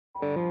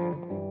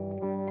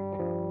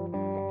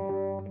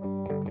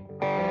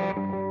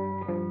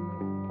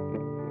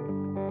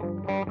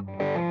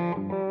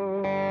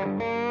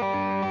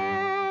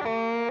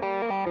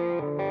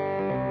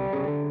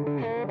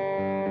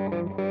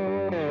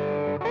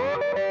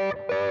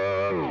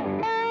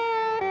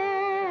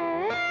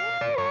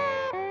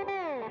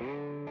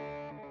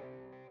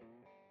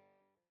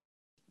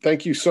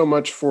Thank you so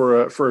much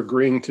for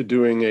agreeing to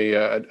doing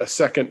a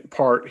second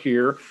part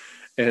here,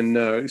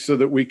 and so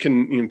that we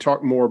can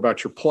talk more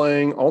about your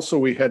playing. Also,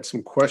 we had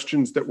some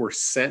questions that were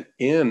sent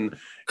in,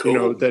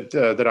 Cool.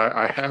 that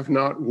I have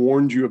not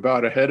warned you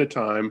about ahead of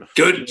time.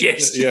 Good.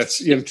 Yes.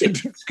 Yes,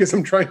 because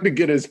I'm trying to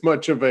get as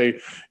much of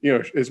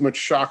as much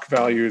shock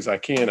value as I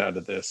can out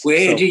of this.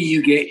 Where do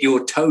you get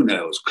your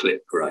toenails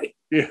clipped, Ray?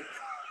 Yeah.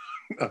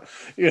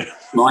 Yeah.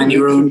 Mind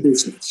your own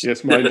business.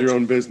 Yes, mind your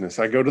own business.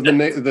 I go to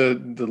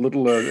the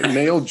little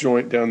nail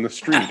joint down the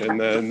street, and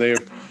they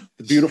have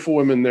the beautiful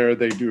women there.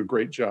 They do a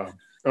great job.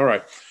 All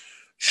right,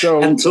 so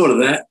I hadn't thought of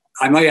that.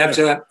 I may have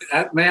to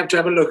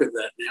have a look at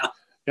that now.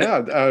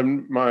 Yeah,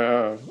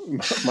 my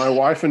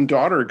wife and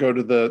daughter go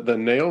to the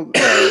nail.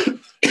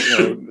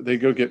 They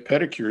go get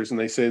pedicures, and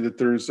they say that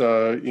there's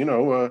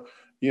older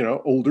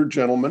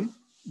gentlemen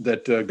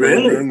that go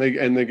Really? in there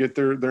and they get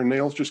their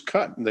nails just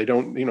cut, and they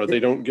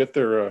don't get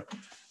their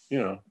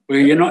Well,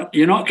 you're not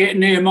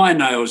getting near my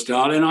nails,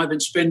 darling. I've been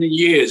spending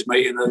years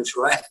making those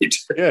right.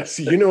 Yes,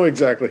 you know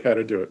exactly how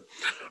to do it.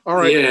 All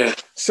right. Yeah.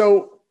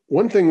 So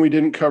one thing we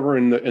didn't cover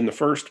in the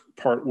first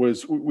part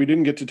was we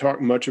didn't get to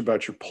talk much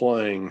about your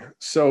playing.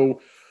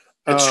 So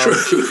That's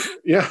true.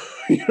 Yeah,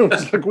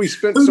 it's like we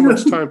spent so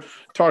much time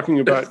talking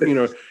about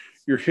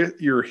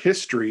your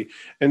history,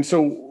 and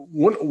so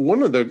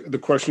one of the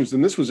questions,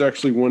 and this was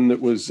actually one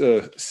that was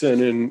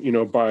sent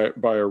in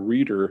by a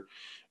reader,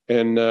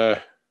 and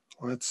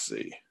let's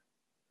see.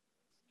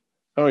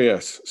 Oh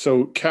yes,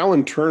 so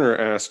Callan Turner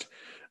asked,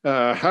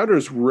 how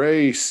does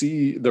Ray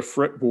see the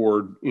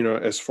fretboard,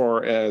 as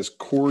far as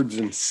chords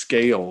and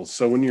scales?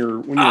 So when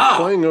you're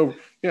playing over,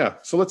 yeah.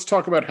 So let's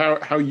talk about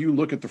how you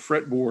look at the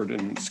fretboard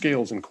and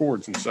scales and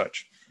chords and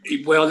such.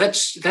 Well,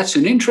 that's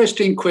an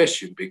interesting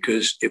question,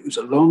 because it was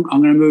I'm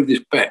going to move this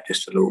back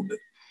just a little bit.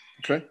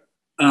 Okay.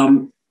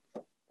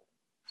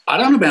 I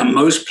don't know about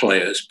most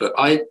players, but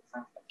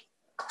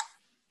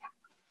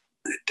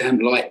damn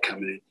light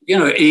coming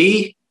in.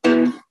 E.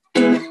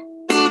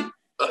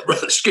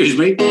 Excuse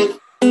me.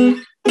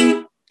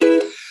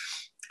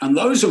 And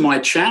those are my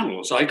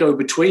channels. I go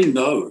between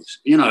those.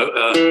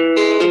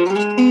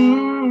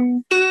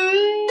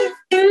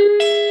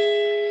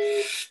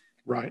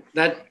 Right.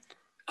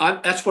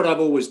 That's what I've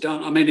always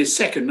done. I mean, it's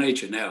second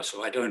nature now,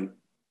 so I don't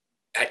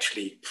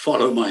actually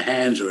follow my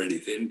hands or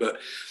anything, but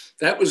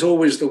that was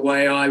always the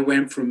way I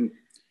went from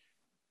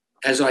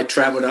as I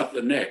traveled up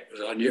the neck.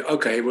 I knew,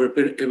 okay, we're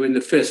in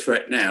the fifth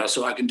fret now,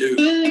 so I can do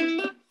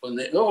now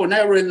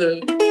we're in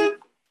the.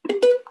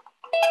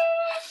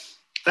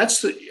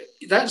 That's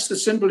the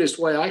simplest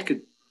way I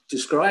could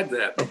describe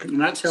that, okay. And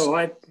that's how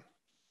I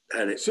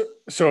had it.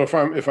 So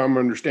if I'm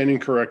understanding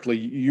correctly,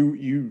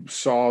 you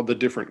saw the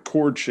different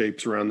chord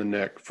shapes around the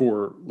neck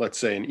for, let's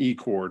say, an E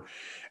chord,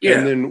 yeah.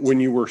 And then when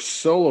you were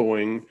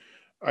soloing,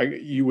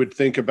 you would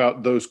think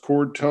about those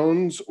chord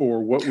tones,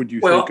 or what would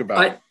you think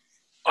about?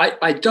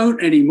 I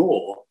don't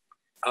anymore,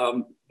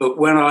 but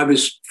when I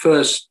was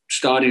first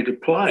starting to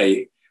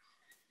play,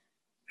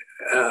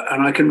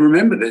 and I can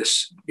remember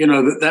this,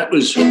 that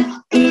was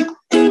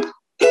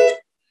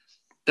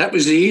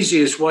the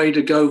easiest way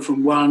to go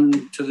from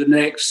one to the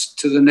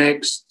next,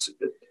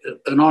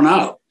 and on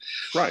up.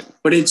 Right.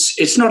 But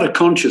it's not a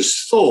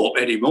conscious thought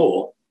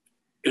anymore,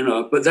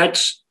 but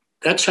that's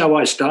how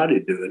I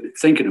started doing it,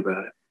 thinking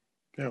about it.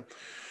 Yeah.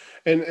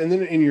 And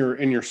then in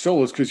your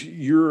solos, because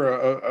you're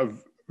a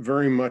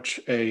very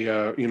much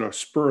a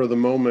spur of the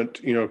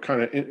moment,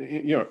 kind of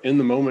in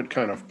the moment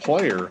kind of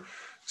player.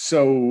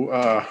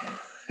 So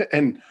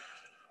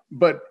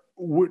but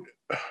would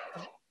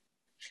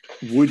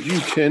you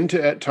tend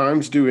to at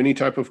times do any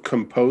type of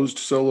composed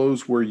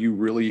solos where you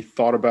really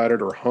thought about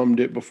it or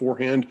hummed it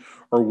beforehand,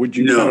 or would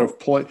you kind of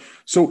play?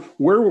 So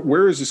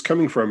where is this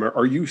coming from?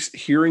 Are you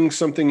hearing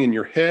something in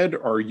your head?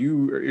 Are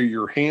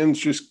your hands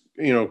just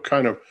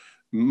kind of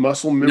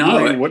muscle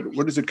memory? No.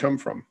 What does it come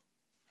from?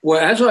 Well,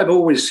 as I've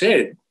always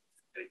said,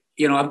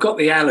 I've got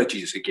the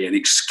allergies again.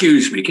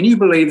 Excuse me. Can you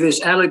believe this?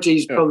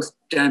 Allergies both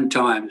damn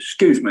times.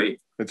 Excuse me.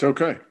 It's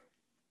okay.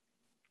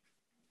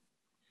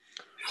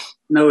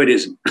 No, it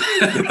isn't.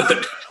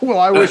 Well,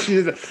 I wish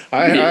you.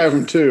 I have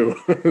them too.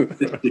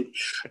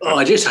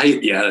 I just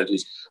hate the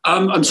allergies.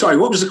 I'm sorry.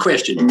 What was the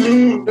question?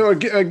 No,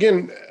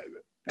 again.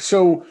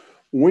 So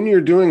when you're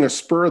doing a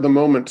spur of the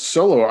moment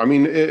solo, I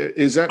mean,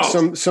 is that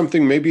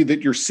something maybe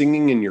that you're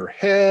singing in your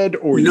head,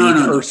 or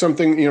or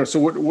something? So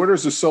what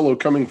is the solo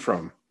coming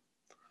from?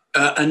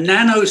 A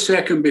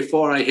nanosecond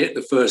before I hit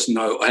the first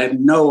note, I have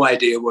no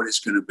idea what it's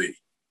going to be.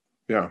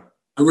 Yeah.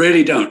 I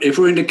really don't. If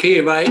we're in the key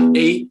of A,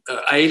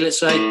 let's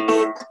say,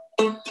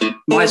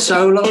 my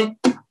solo.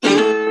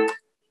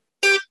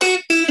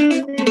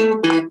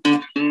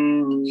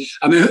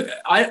 I mean,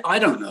 I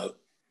don't know.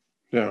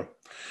 Yeah.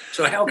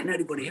 So how can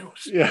anybody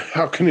else? Yeah.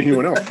 How can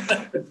anyone else?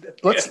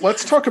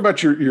 Let's talk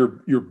about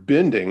your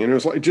bending. And it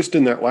was like just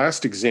in that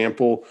last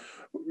example,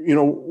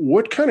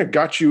 what kind of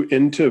got you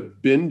into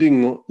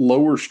bending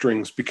lower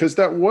strings? Because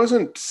that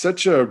wasn't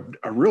such a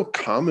real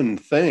common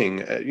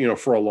thing,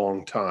 for a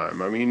long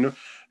time. I mean,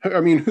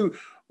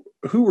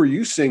 who were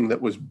you seeing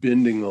that was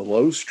bending the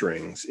low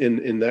strings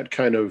in that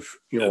kind of,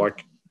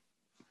 like?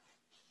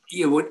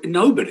 Yeah,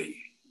 nobody.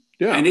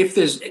 Yeah. And if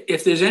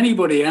there's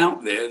anybody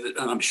out there,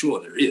 and I'm sure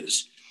there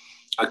is,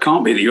 I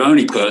can't be the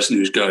only person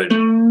who's going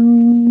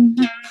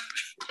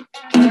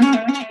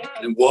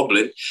and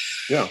wobbling.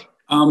 Yeah.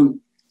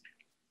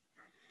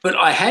 But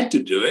I had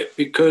to do it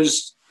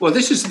because, well,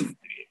 this is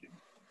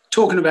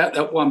talking about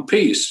that one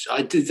piece.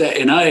 I did that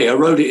in A. I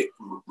wrote it.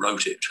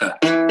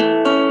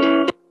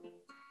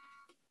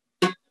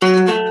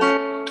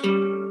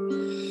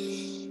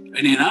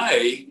 And in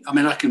A, I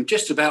mean, I can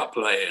just about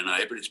play it in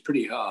A, but it's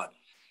pretty hard.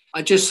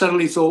 I just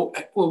suddenly thought,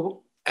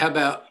 well, how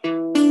about?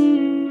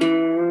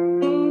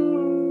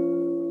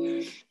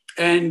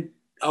 And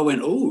I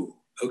went, oh,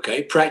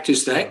 okay,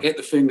 practice that, get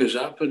the fingers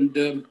up,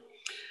 and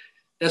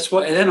that's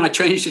what. And then I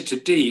changed it to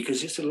D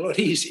because it's a lot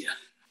easier.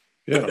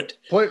 Yeah,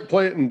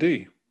 play it in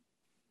D.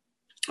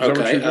 Is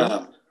okay.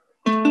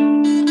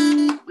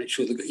 Make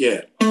sure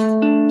yeah.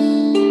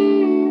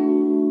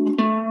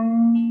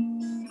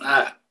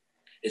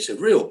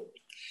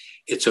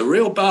 It's a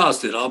real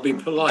bastard. I'll be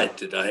polite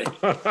today.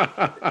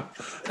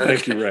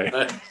 Thank you, Ray.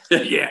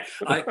 Yeah.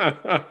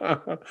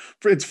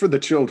 It's for the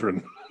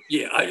children.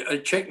 Yeah, I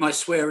check my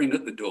swearing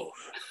at the door.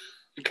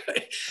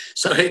 Okay,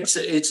 so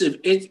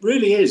it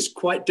really is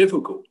quite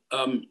difficult.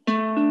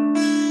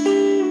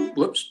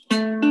 Whoops.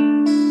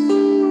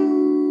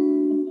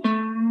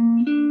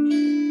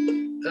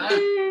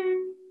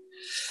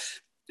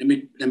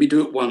 Let me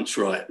do it once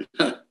right.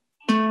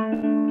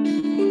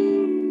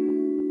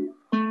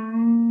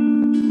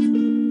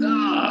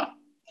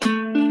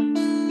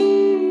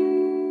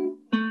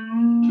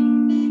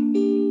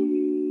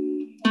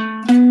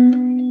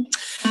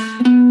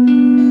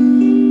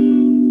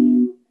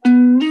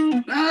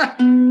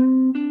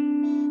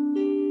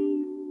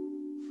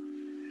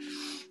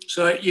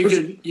 So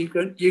you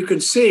can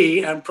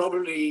see and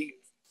probably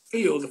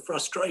feel the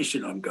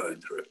frustration I'm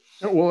going through.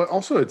 Well,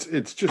 also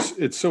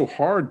it's so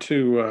hard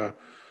to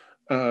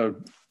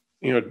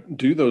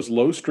do those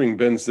low string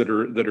bends that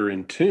are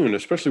in tune,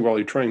 especially while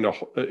you're trying to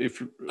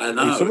I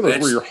know, some of those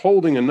where you're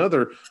holding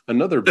another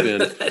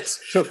bend. That's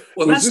the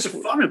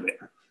fun of it.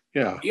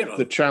 Yeah,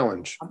 the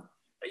challenge.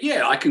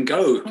 Yeah, I can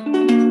go,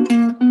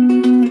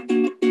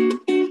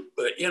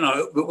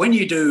 but when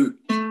you do.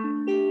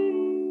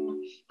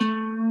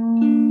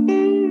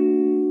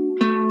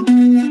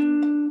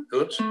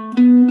 Oops.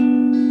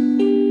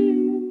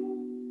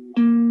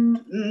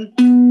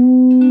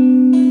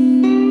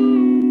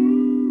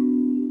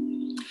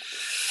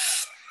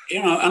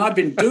 And I've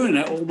been doing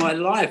that all my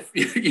life,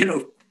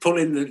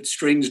 pulling the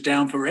strings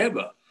down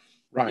forever.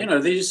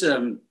 Right. These,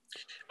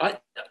 I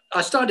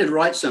started to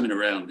write something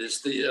around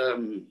this.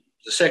 The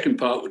second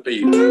part would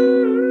be. Well,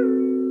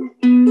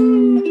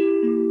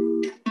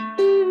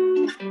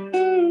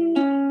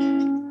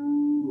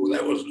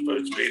 that wasn't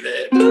supposed to be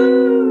there.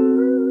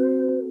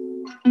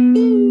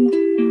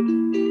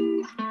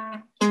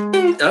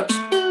 Oops.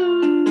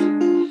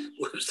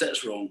 Whoops,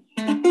 that's wrong.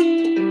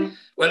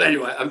 Well,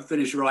 anyway, I haven't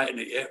finished writing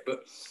it yet,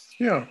 but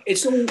yeah,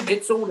 it's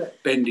all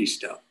that bendy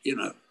stuff,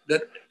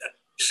 that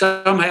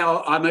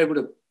somehow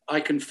I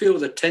can feel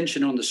the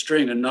tension on the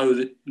string and know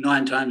that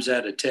 9 times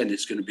out of 10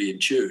 it's going to be in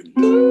tune.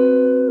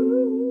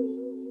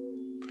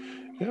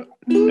 Yeah.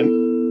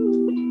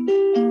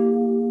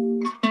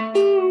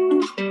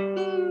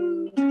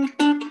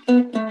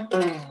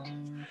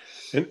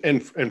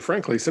 And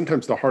frankly,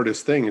 sometimes the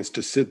hardest thing is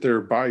to sit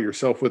there by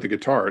yourself with a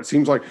guitar. It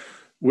seems like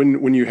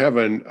when you have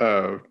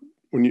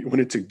when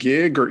it's a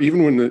gig or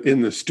even when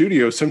in the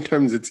studio,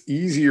 sometimes it's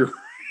easier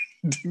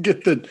to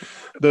get the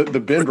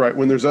bend right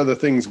when there's other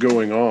things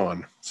going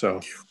on.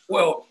 So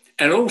well,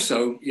 and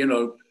also,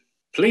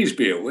 please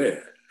be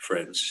aware,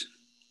 friends,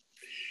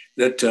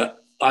 that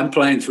I'm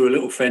playing through a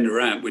little Fender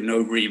amp with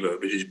no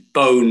reverb. It is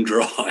bone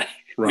dry,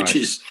 right. Which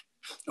is.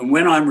 And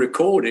when I'm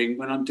recording,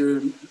 when I'm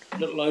doing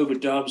little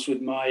overdubs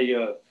with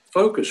my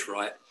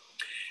Focusrite,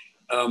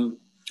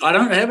 I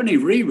don't have any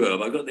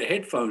reverb. I've got the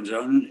headphones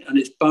on and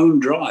it's bone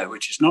dry,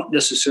 which is not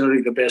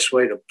necessarily the best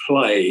way to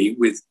play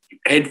with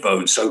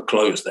headphones so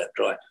close that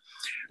dry.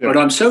 Yeah. But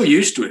I'm so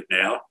used to it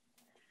now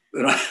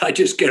that I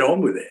just get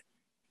on with it.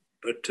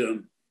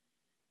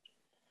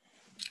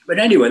 But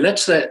anyway,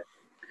 that's that.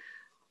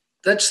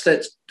 It's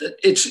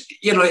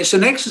it's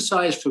an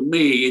exercise for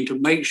me to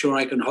make sure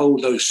I can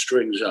hold those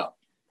strings up.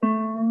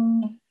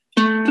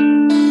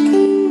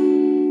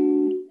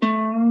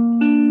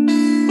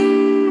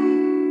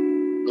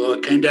 Oh,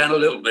 it came down a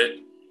little bit.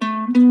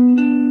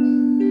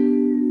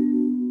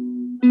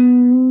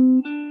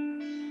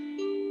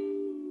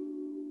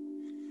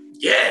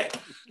 Yeah,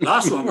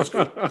 last one was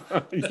good.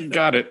 You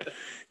got it.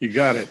 You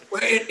got it.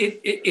 Well,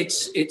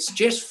 it's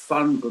just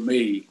fun for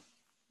me.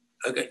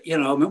 Okay, I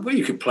mean, well,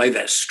 you could play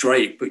that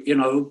straight, but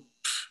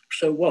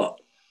so what?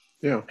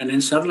 Yeah. And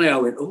then suddenly I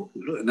went, oh,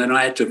 look, and then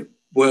I had to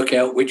work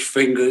out which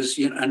fingers,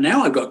 and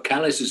now I've got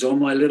calluses on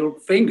my little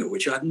finger,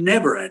 which I've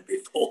never had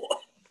before.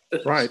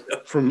 Right.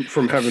 From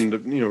having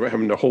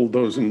to hold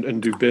those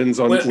and do bends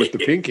on with the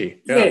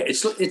pinky. Yeah.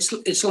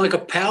 It's like a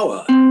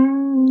power,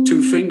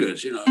 2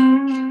 fingers, Yeah.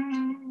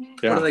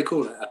 What do they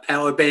call it? A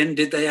power bend,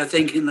 did they, I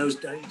think, in those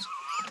days?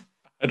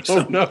 I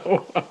don't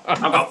know.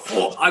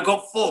 I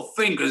got 4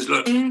 fingers,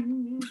 look.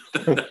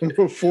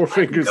 4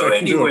 fingers I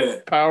can do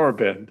a power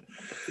bend.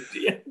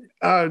 Yeah.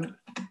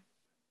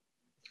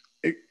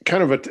 It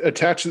kind of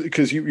attached,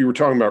 because you were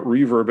talking about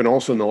reverb, and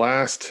also in the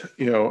last,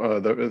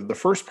 the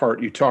first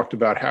part, you talked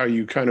about how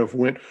you kind of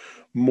went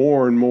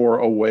more and more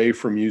away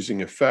from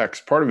using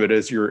effects. Part of it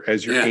as your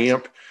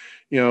amp,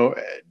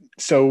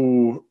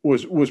 so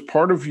was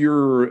part of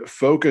your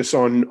focus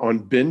on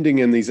bending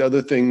and these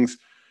other things,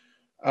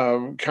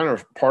 kind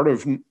of part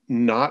of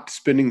not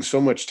spending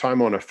so much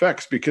time on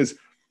effects, because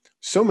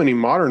so many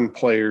modern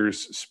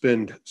players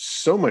spend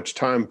so much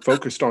time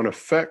focused on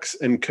effects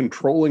and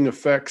controlling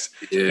effects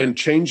and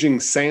changing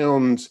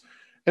sounds.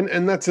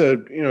 And that's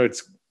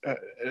it's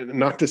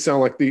not to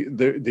sound like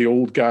the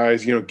old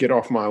guys, get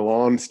off my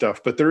lawn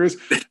stuff, but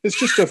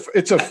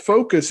it's a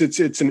focus.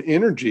 It's an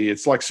energy.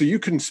 It's like, so you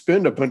can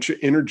spend a bunch of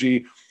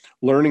energy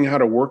learning how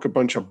to work a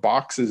bunch of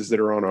boxes that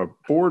are on a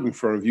board in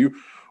front of you,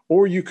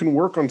 or you can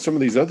work on some of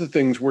these other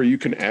things where you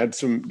can add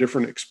some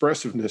different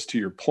expressiveness to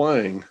your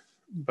playing.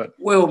 But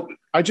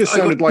I just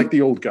sounded like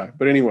the old guy.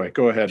 But anyway,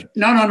 go ahead.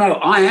 No.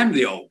 I am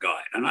the old guy,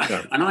 and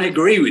I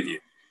agree with you.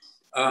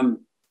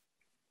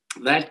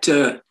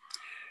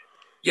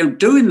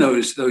 Doing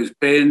those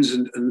bends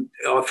and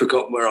I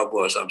forgot where I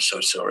was. I'm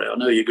so sorry. I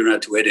know you're going to have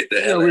to edit the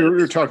hell. We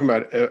were talking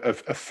about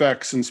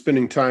effects and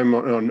spending time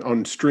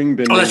on string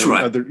bending. Oh, that's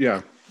right.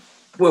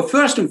 Well,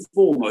 first and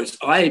foremost,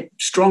 I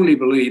strongly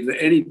believe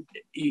that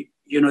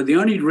the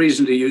only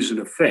reason to use an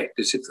effect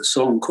is if the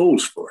song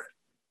calls for it.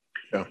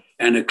 Yeah.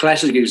 And a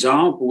classic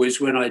example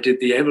is when I did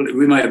the Everly.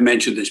 We may have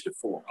mentioned this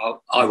before.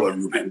 I won't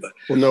remember.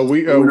 Well, no,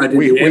 we haven't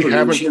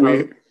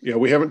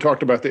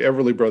talked about the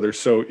Everly Brothers.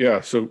 So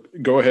so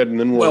go ahead, and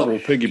then we'll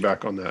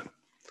piggyback on that.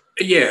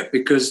 Yeah,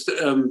 because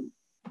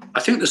I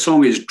think the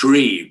song is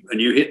 "Dream,"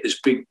 and you hit this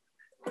big,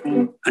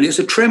 and it's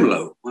a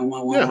tremolo.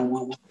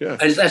 Yeah.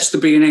 And that's the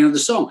beginning of the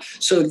song.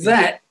 So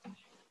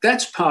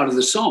that's part of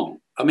the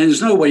song. I mean,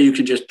 there's no way you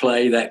can just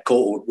play that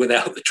chord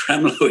without the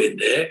tremolo in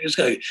there. It's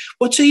like,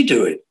 what's he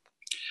doing?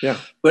 Yeah.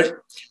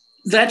 But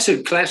that's a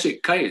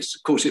classic case.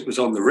 Of course, it was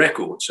on the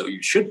record, so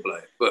you should play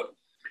it. But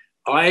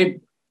I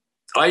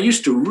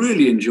used to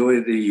really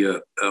enjoy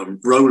the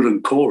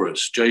Roland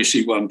chorus,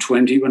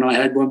 JC-120, when I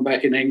had one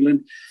back in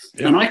England.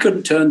 Yeah. And I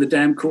couldn't turn the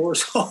damn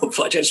chorus off.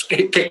 I just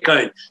kept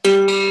going.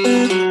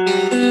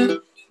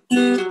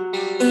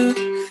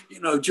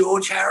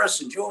 George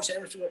Harrison.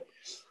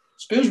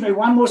 Excuse me,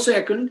 one more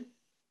second.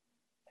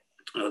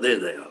 Oh, there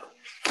they are.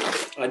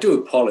 I do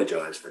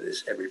apologize for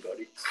this,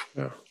 everybody.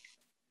 Yeah.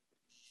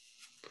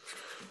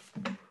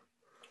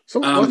 So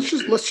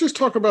let's just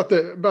talk about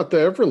the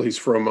Everlys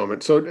for a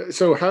moment.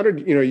 So how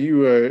did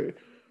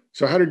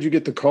how did you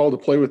get the call to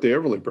play with the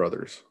Everly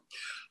Brothers?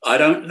 I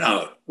don't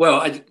know.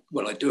 Well, I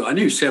do. I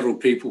knew several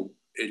people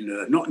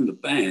not in the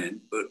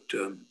band, but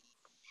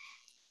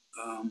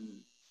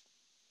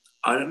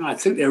I don't know. I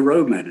think their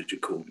road manager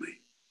called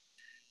me,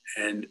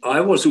 and I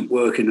wasn't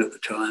working at the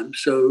time,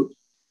 so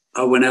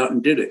I went out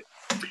and did it.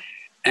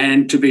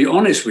 And to be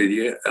honest with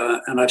you,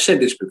 and I've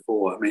said this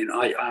before, I mean,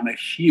 I'm a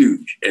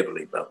huge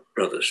Everly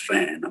Brothers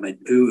fan. I mean,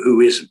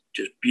 who isn't?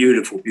 Just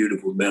beautiful,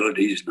 beautiful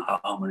melodies and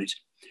harmonies.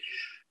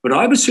 But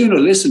I would sooner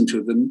listen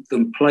to them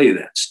than play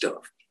that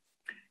stuff.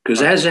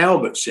 Because as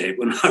Albert said,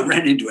 when I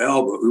ran into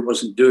Albert, who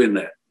wasn't doing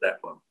that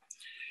one,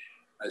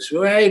 I said,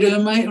 well, how you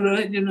doing, mate? All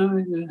right, He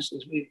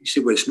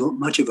said, well, it's not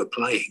much of a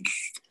playing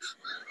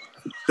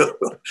gig.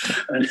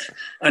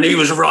 and he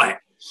was right.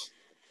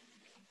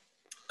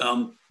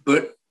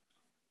 But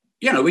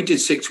we did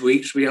 6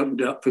 weeks. We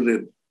opened up for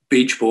the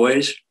Beach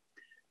Boys.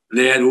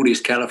 They had all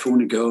these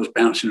California girls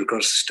bouncing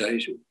across the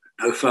stage.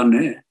 No fun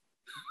there.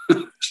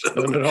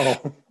 None at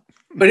all.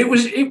 But it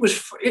was.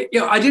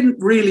 I didn't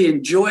really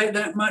enjoy it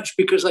that much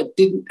because I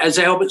didn't. As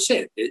Albert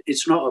said,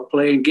 it's not a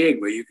playing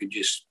gig where you can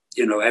just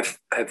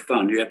have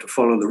fun. You have to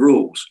follow the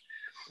rules.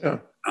 Yeah.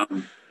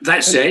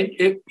 That said,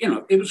 it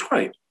was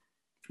great.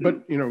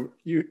 But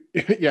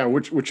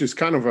which is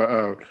kind of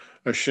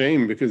a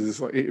shame because it's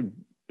like.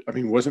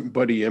 Wasn't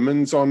Buddy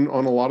Emmons on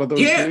a lot of those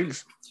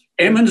gigs?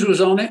 Emmons was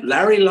on it.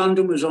 Larry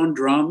London was on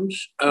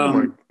drums.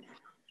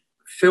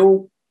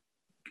 Phil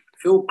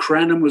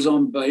Cranham was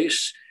on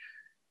bass.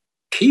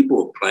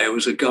 Keyboard player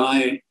was a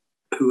guy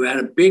who had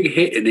a big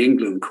hit in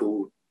England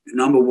called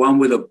Number One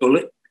with a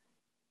Bullet.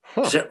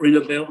 Huh. Does that ring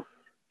a bell?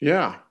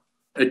 Yeah.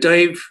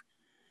 Dave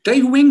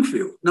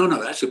Wingfield. No,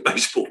 that's a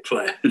baseball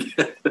player.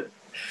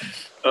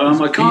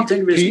 I can't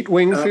think of his Pete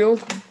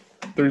Wingfield?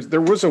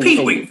 There was a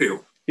Pete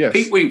Wingfield. Yes.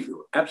 Pete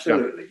Wingfield,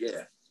 absolutely,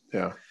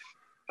 yeah.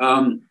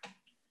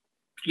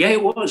 Yeah,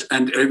 it was,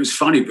 and it was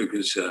funny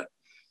because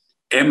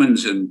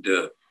Emmons and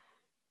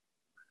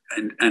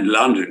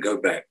London go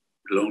back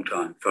a long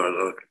time, far as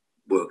I could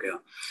work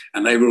out,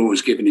 and they were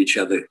always giving each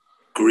other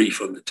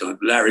grief on the time.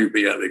 Larry would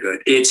be out there going,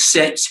 "It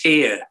sets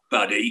here,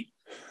 buddy.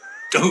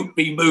 Don't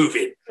be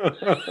moving."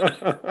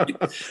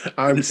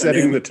 I'm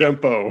setting the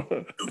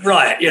tempo.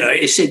 Right.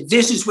 It said,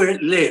 "This is where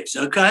it lives."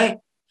 Okay.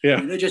 Yeah.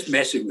 They're just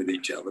messing with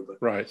each other, but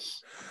right.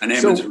 And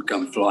Emmons would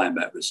come flying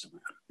back with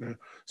something.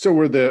 So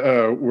were the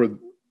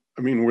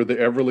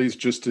Everlys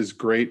just as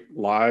great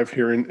live,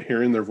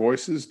 hearing their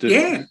voices?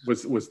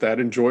 Was that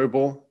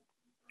enjoyable?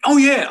 Oh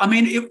yeah, I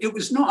mean it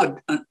was not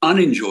an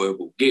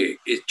unenjoyable gig.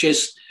 It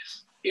just,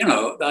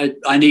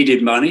 I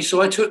needed money,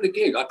 so I took the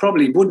gig. I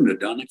probably wouldn't have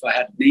done if I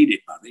hadn't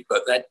needed money,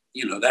 but that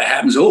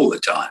happens all the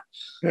time.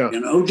 Yeah.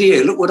 Oh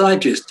dear, look what I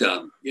just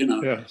done.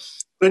 Yeah.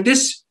 But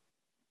this,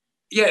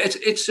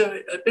 it's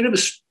a bit of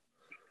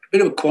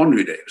a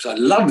quandary there because I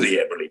love the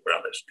Everly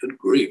Brothers. Good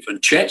grief,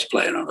 and Chet's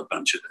playing on a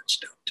bunch of that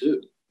stuff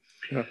too.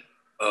 Yeah.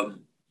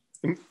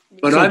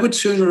 But I would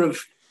sooner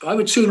have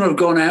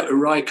gone out with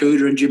Ry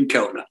Cooder and Jim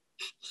Keltner.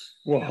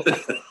 Well,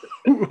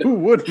 who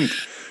wouldn't?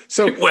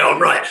 So well,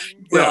 right.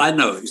 Well, yeah. I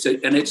know,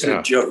 and it's a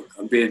joke.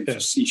 I'm being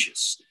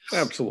facetious.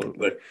 Absolutely.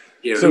 But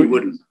who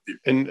wouldn't?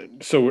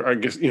 And so I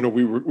guess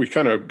we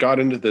kind of got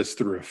into this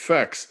through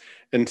effects,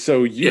 and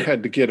so you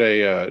had to get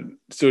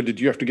so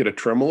did you have to get a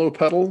tremolo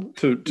pedal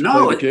to play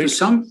the gig?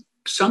 For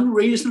some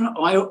reason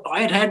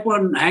I had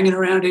one hanging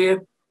around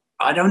here.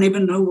 I don't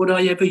even know what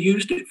I ever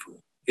used it for,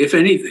 if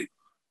anything.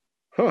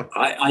 Huh.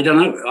 I don't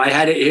know. I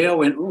had it here. I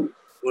went, oh,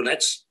 well,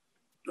 that's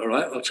all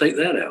right. I'll take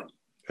that out.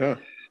 Yeah.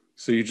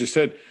 So you just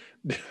said,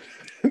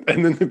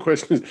 and then the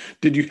question is,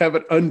 did you have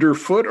it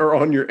underfoot or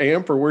on your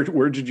amp, or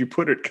where did you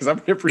put it? Because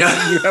I've never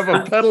seen you have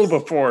a pedal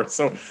before.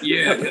 So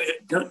yeah,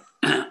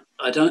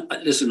 I don't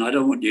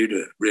want you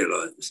to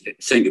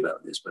think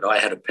about this, but I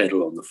had a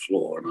pedal on the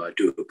floor, and I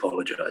do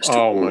apologize.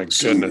 Oh my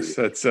goodness,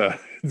 that's I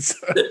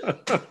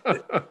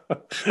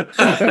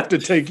have to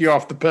take you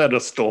off the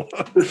pedestal.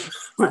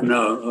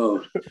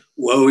 No,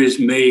 woe is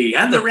me,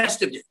 and the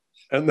rest of you.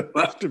 And the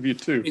rest of you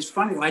too. It's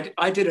funny.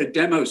 I did a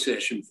demo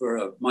session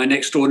for my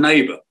next door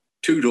neighbor,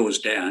 2 doors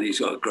down. He's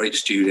got a great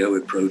studio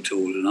with Pro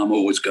Tools, and I'm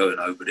always going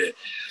over there,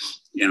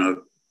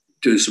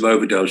 doing some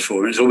overdubs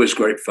for him. It's always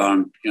great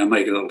fun,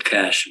 make a little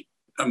cash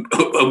and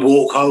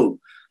walk home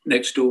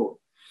next door.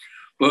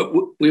 But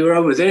we were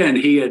over there, and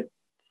he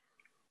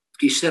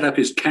set up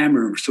his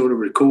camera and sort of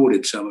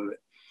recorded some of it.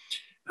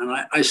 And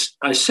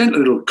I sent a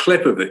little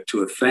clip of it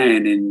to a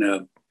fan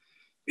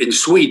in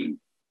Sweden.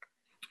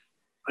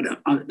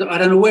 I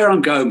don't know where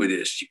I'm going with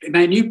this.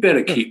 Man, you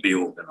better keep me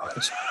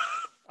organized.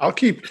 I'll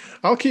keep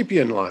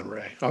you in line,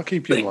 Ray. I'll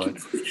keep you in line.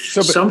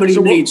 Somebody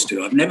needs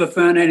to. I've never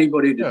found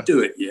anybody to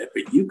do it yet,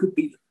 but you could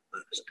be the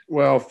first.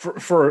 Well,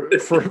 for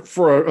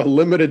a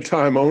limited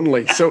time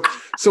only. So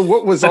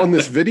what was on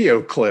this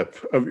video clip?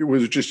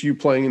 Was it just you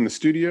playing in the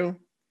studio?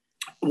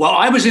 Well,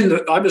 I was in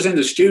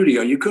the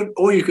studio.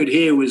 All you could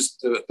hear was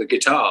the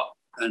guitar,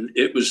 and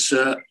it was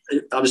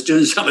I was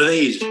doing some of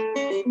these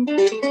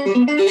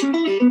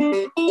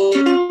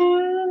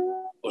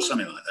or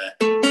something like that.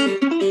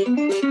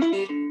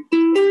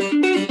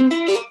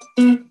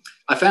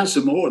 I found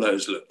some more of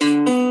those. Look.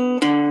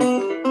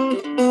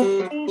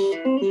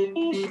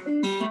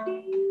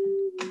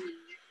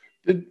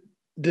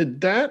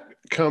 Did that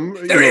come?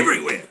 They're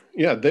everywhere.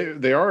 Yeah,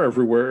 they are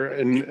everywhere,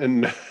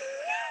 and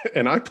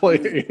I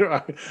play.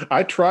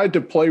 I tried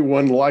to play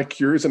one like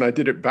yours, and I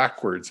did it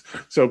backwards.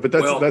 So, but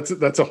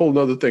that's a whole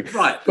nother thing.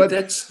 Right, but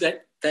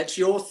that's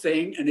your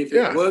thing, and if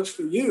it works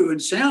for you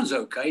and sounds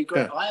okay,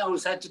 great. Yeah. I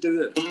always had to do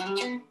that.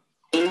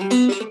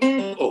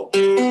 Oh.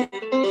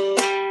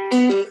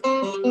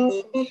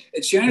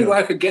 It's the only way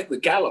I could get the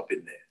gallop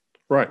in there.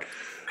 Right.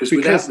 Because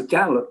without the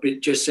gallop,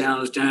 it just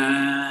sounds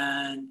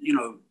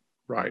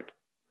right.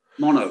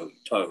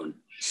 Monotone.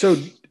 So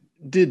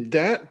did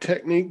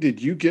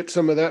you get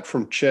some of that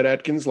from Chet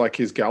Atkins, like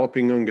his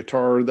galloping on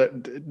guitar,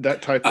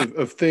 that type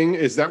of thing?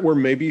 Is that where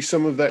maybe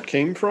some of that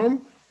came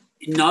from?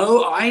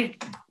 No,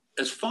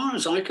 as far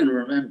as I can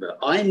remember,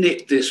 I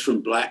nicked this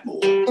from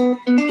Blackmore.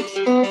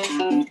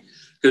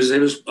 Because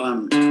there was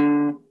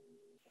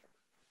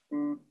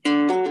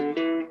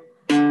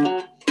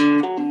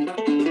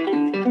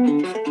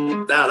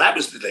now that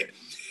was the thing.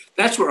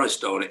 That's where I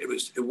stole it. It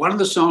was one of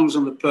the songs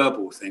on the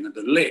Purple thing, and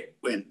the lick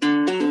went.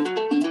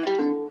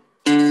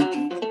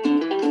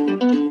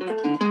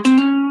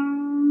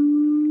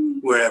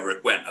 Wherever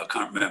it went, I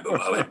can't remember.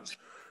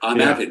 I'm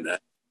having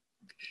that,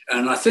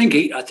 and I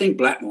think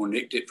Blackmore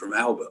nicked it from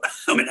Albert.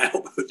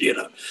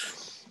 Albert,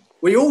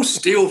 we all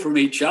steal from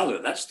each other.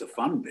 That's the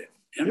fun bit.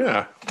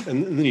 Yeah,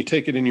 and then you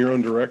take it in your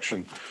own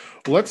direction.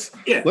 Let's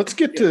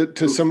get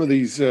to some of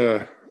these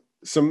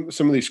some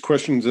of these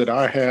questions that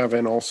I have,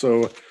 and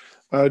also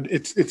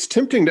it's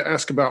tempting to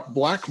ask about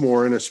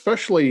Blackmore, and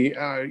especially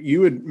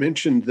you had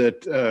mentioned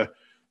that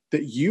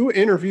that you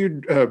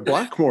interviewed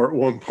Blackmore at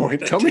one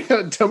point. Tell me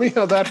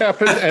how that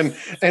happened,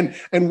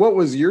 and what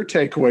was your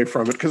takeaway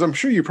from it? Because I'm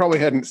sure you probably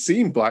hadn't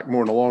seen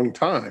Blackmore in a long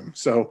time.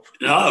 So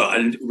no,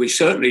 and we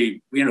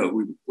certainly, we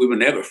were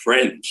never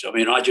friends. I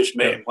mean, I just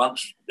met him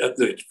once at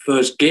the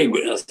first gig.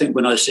 I think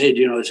when I said,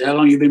 how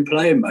long you been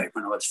playing, mate?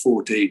 When I was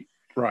 14.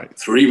 Right.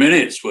 3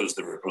 minutes was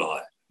the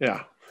reply.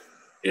 Yeah.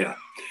 Yeah.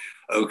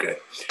 Okay.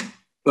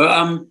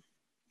 But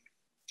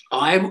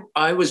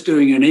I was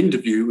doing an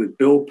interview with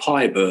Bill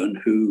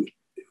Pyburn, who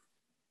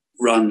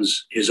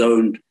runs his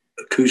own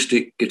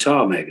acoustic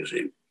guitar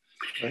magazine.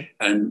 Okay.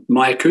 And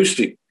my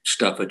acoustic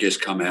stuff had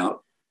just come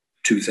out,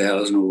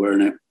 2000 or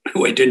wherever.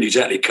 Well, it didn't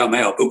exactly come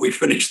out, but we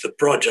finished the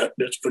project.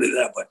 Let's put it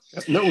that way.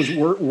 And that was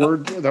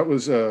word. That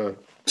was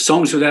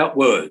Songs Without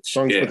Words.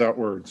 Songs Without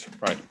Words.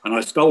 Right. And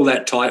I stole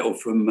that title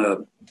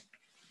from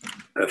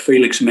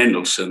Felix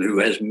Mendelssohn, who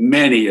has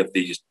many of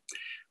these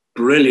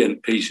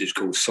brilliant pieces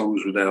called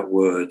Songs Without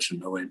Words.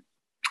 And I went,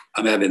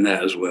 I'm having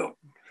that as well.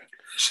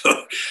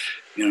 So,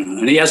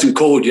 and he hasn't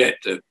called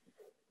yet to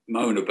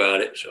moan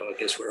about it. So I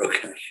guess we're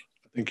okay.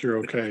 I think you're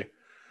okay.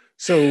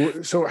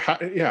 So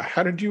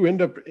how did you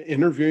end up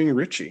interviewing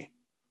Ritchie?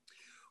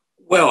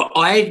 Well,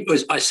 I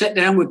sat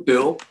down with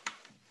Bill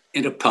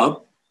in a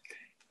pub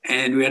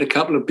and we had a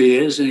couple of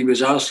beers and he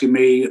was asking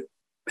me,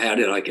 how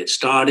did I get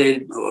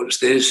started? What was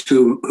this?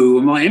 Who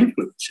were my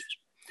influences?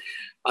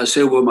 I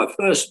said,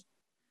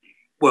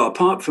 well,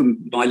 apart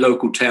from my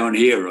local town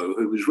hero,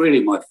 who was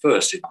really my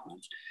first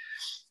influence,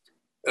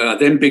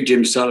 then Big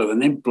Jim Sullivan,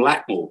 then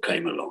Blackmore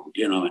came along,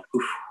 I went,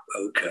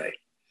 okay.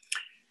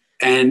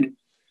 And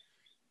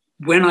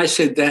when I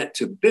said that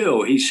to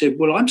Bill, he said,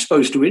 well, I'm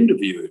supposed to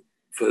interview him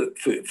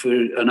for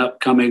an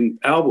upcoming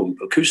album,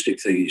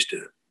 acoustic thing he's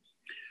doing.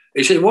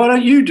 He said, why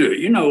don't you do it?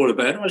 You know all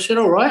about it. I said,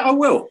 all right, I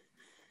will.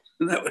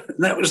 And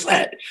that was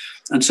that.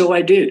 And so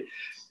I did.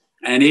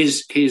 And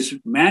his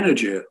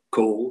manager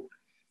called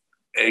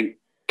and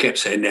kept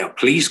saying, now,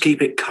 please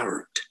keep it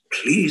current.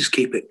 Please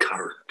keep it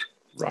current.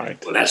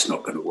 Right. Well, that's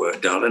not going to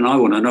work, darling. I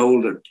want to know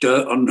all the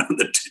dirt on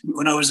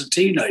when I was a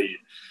teenager.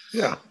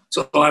 Yeah.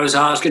 So I was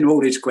asking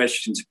all these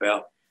questions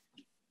about,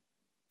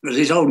 because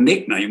his old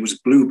nickname was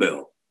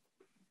Bluebell.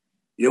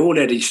 They all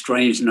had these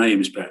strange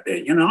names back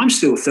then. I'm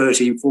still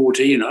 13,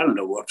 14. I don't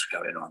know what's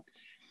going on.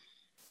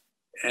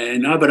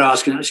 And I would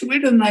ask him, I said, where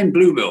did the name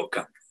Bluebell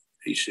come from?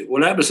 He said,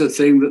 well, that was the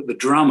thing that the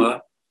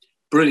drummer,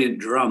 brilliant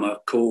drummer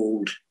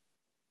called,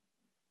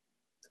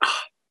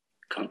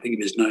 can't think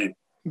of his name.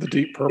 The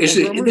Deep Purple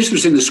This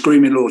was in the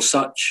Screaming Lord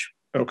Sutch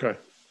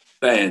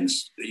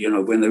bands,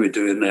 when they were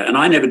doing that. And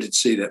I never did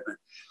see that.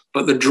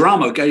 But the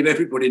drummer gave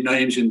everybody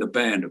names in the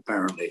band,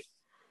 apparently.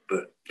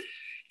 But,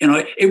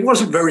 it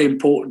wasn't very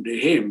important to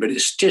him, but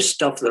it's just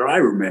stuff that I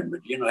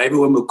remembered.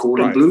 Everyone would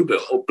call him Bluebell,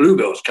 or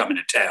Bluebell's coming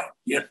to town.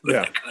 Yeah.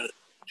 Kind of.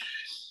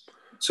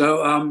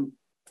 So,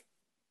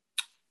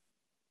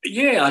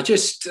 I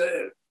just,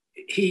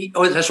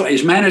 that's right,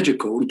 his manager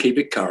called, Keep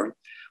It Current,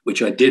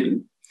 which I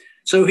didn't.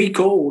 So he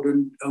called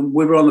and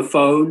we were on the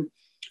phone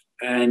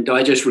and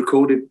I just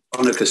recorded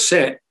on a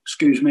cassette,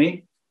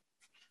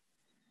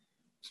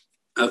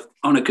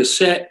 on a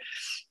cassette.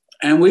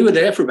 And we were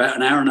there for about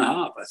an hour and a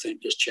half, I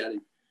think, just chatting.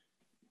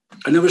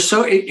 And there was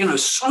so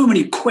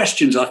many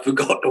questions I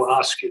forgot to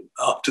ask him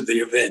after the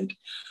event.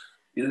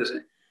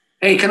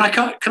 Hey, can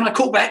I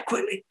call back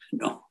quickly?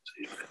 No.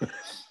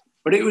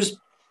 But it was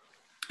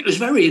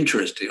very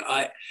interesting.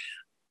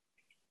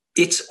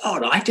 It's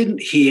odd. I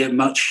didn't hear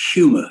much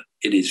humor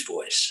in his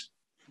voice.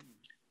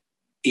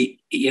 I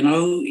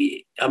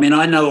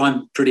know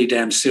I'm pretty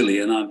damn silly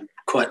and I'm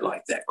quite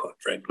like that, quite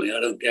frankly. I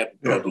don't have a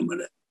problem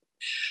with it.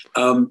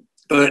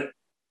 But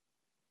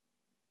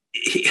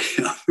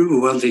I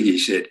remember one thing he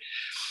said,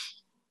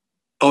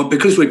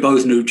 because we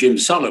both knew Jim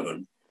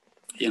Sullivan,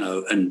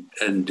 and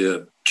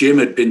Jim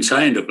had been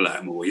saying to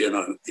Blackmore,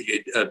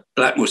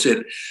 Blackmore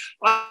said,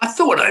 I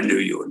thought I knew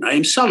your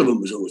name. Sullivan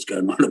was always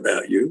going on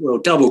about you. Well,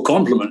 double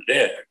compliment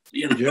there.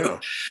 Yeah,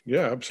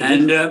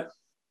 absolutely. And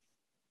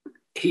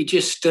he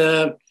just,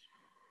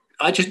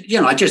 I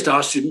just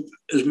asked him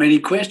as many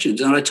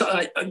questions.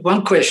 And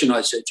one question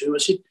I said to him,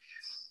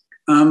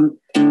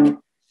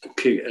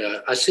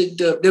 I said,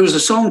 there was a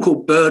song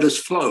called Bird Has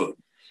Flown,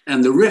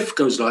 and the riff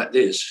goes like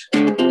this.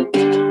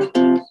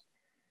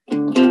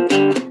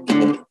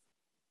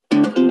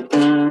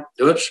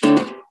 Oops.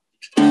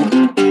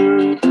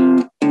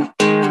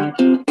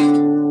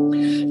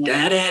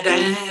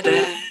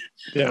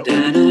 Yeah.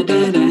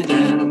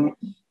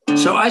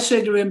 So I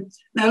said to him,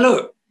 now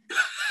look,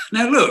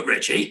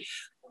 Ritchie,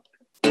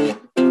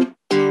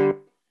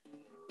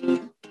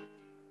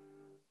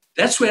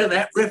 that's where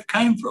that riff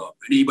came from.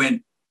 And he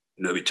went,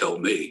 nobody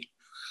told me.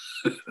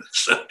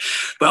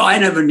 But I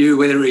never knew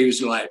whether he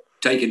was like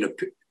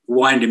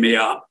winding me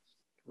up,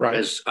 right,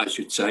 as I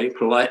should say,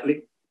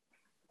 politely.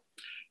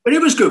 But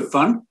it was good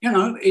fun,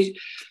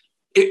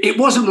 It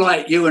wasn't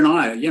like you and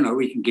I,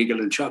 we can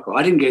giggle and chuckle.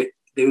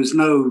 There was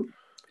no.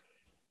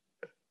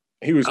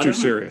 He was too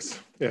serious.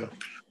 Yeah.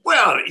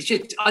 Well, it's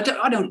just I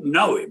don't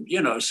know him,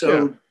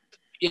 so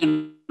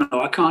you know,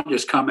 I can't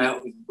just come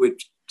out with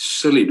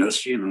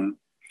silliness, you know.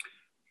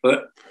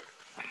 But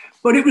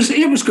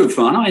it was good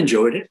fun. I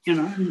enjoyed it, you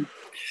know.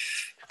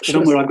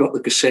 Somewhere I got the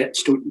cassette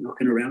still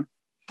knocking around.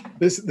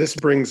 This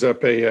brings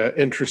up a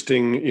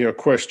interesting, you know,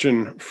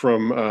 question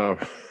from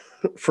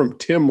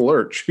Tim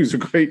Lurch, who's a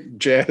great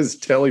jazz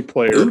telly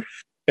player. Who?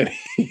 And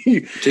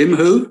Tim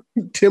who?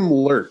 Tim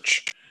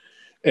Lurch,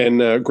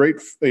 and great,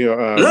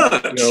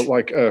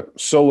 like a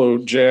solo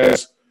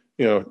jazz,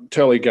 you know,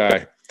 telly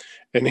guy.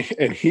 And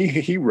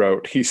he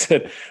wrote, he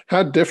said,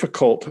 how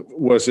difficult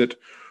was it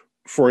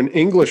for an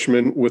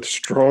Englishman with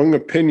strong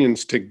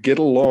opinions to get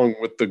along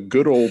with the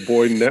Good Old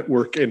Boy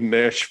Network in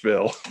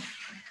Nashville?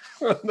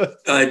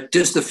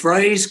 Does the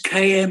phrase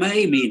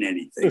KMA mean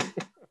anything?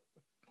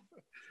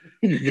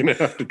 You're going to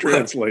have to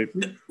translate.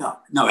 No.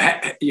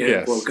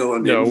 Yes. Well, go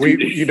on. No,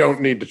 you don't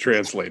need to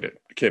translate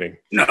it. Kidding.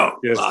 No,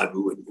 yes. I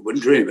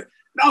wouldn't dream it.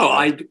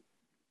 No,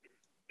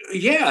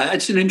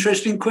 it's an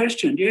interesting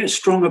question. Yeah,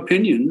 strong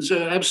opinions,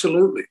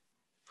 absolutely.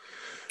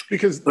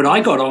 But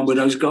I got on with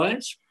those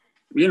guys,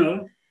 you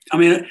know. I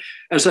mean,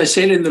 as I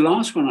said in the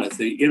last one, I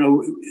think, you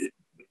know,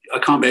 I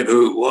can't remember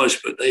who it was,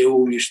 but they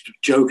all used to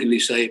jokingly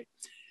say,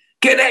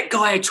 get that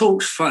guy who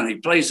talks funny,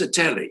 plays the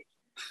telly.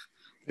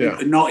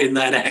 Yeah. Not in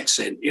that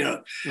accent, you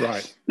know.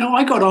 Right. No,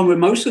 I got on with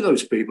most of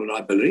those people,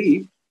 I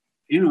believe,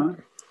 you know.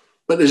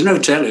 But there's no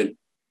telling.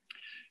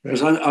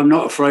 Because I'm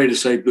not afraid to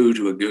say boo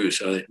to a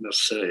goose, I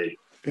must say.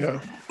 Yeah.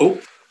 Oh,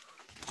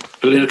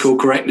 political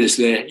correctness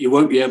there. You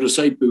won't be able to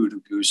say boo to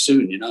a goose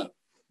soon, you know.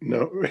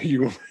 No,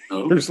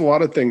 there's a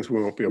lot of things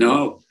we won't be able to.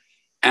 No.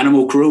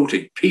 Animal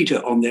cruelty.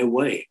 PETA on their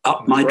way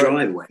up my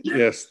driveway. Now.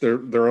 Yes,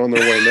 they're on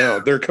their way now.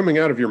 They're coming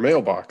out of your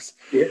mailbox.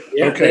 Yeah,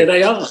 okay. There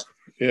they are.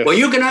 Yes. Well,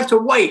 you're going to have to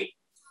wait.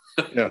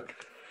 Yeah.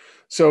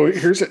 So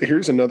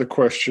here's another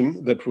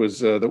question that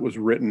was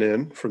written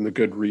in from the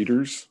good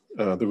readers,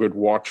 the good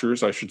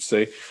watchers, I should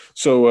say.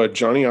 So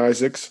Johnny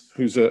Isaacs,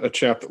 who's a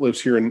chap that lives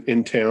here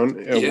in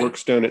town,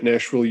 works down at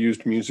Nashville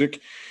Used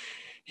Music.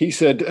 He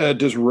said,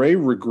 does Ray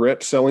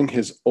regret selling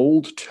his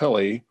old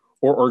telly,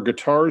 or are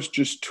guitars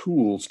just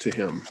tools to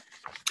him?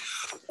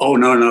 Oh,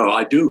 no,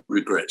 I do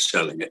regret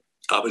selling it.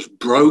 I was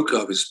broke.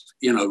 I was,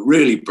 you know,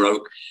 really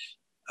broke.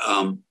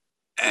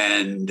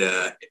 And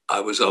I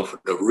was offered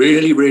a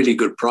really, really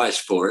good price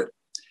for it,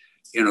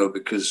 you know,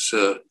 because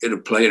it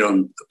had played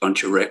on a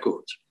bunch of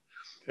records.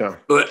 Yeah.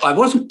 But I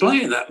wasn't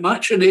playing that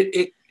much, and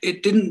it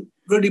didn't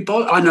really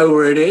bother. I know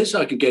where it is.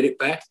 I can get it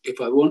back if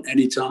I want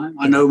anytime.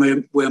 I know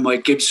where my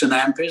Gibson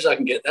amp is. I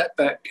can get that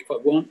back if I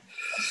want.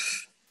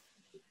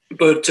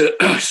 But,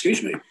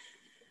 excuse me.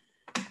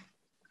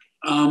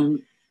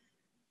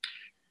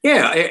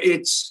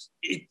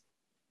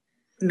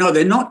 No,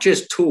 they're not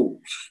just tools.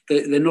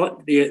 They're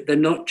not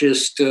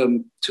just.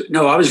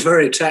 No, I was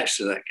very attached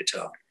to that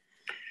guitar,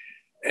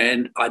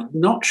 and I'm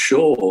not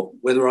sure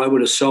whether I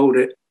would have sold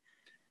it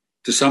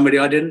to somebody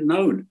I didn't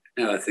know.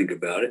 Now I think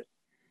about it,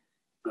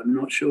 I'm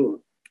not sure,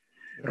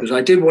 because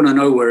I did want to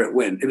know where it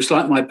went. It was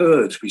like my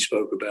birds we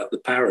spoke about, the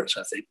parrots.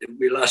 I think, didn't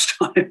we, last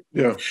time?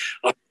 Yeah.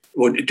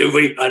 Or do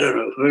we? I don't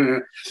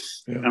know.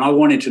 Yeah. And I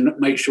wanted to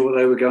make sure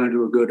they were going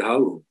to a good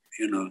home,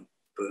 you know.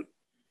 But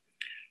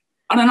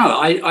I don't know.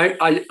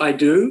 I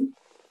do.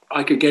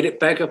 I could get it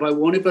back if I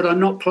wanted, but I'm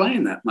not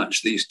playing that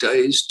much these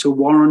days to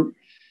warrant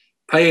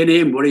paying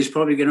him what he's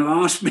probably going to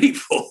ask me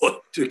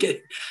for to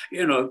get,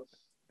 you know.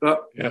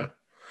 But yeah.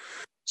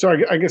 So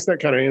I guess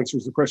that kind of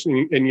answers the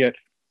question. And yet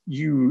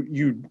you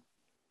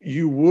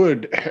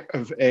would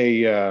have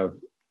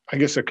I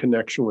guess a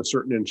connection with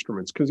certain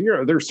instruments, because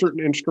there's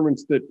certain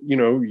instruments that, you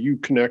know, you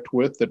connect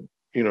with that,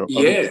 you know,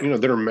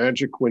 that are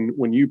magic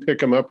when you pick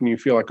them up and you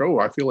feel like, oh,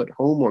 I feel at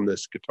home on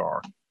this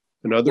guitar.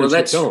 And others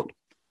that don't.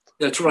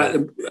 That's right.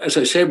 As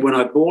I said, when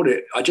I bought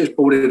it, I just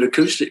bought it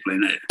acoustically,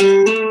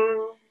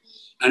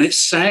 and it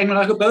sang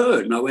like a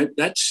bird. And I went,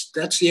 that's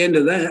the end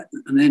of that.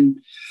 And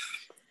then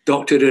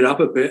doctored it up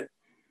a bit,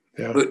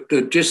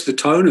 but just the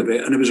tone of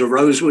it. And it was a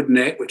rosewood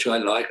neck, which I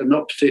like. I'm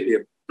not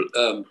particularly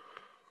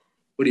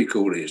what do you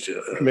call these?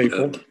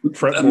 Maple.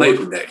 A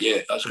maple neck.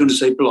 Yeah, I was going to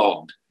say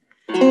blonde.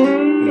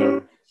 Yeah.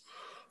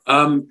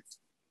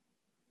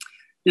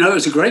 You know, it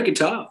was a great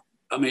guitar.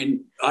 I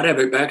mean, I'd have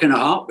it back in a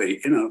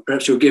heartbeat. You know,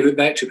 perhaps you'll give it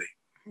back to me.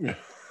 Yeah.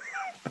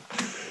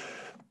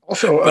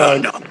 Also,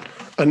 I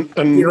think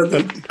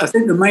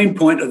the main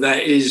point of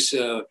that is,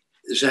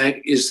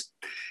 Zach, is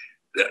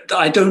that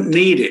I don't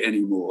need it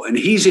anymore, and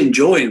he's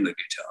enjoying the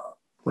guitar.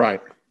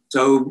 Right.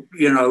 So,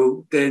 you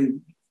know,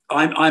 then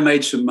I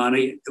made some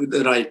money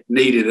that I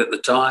needed at the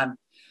time.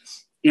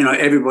 You know,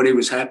 everybody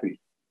was happy.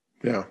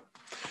 Yeah.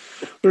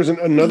 There's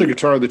another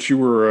guitar that you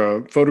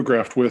were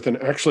photographed with,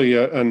 and actually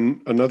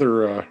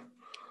another.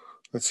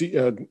 Let's see.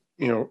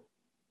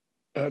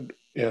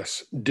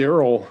 Yes,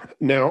 Daryl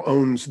now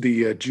owns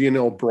the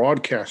G&L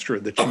Broadcaster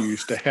that you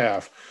used to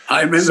have.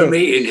 I remember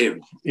meeting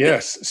him.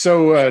 Yes.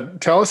 So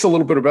tell us a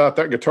little bit about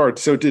that guitar.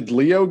 So did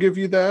Leo give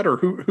you that, or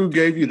who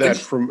gave you that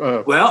from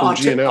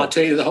G&L? I'll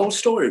tell you the whole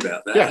story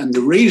about that. Yeah. And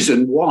the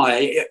reason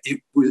why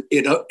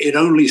it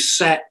only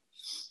sat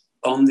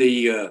on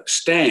the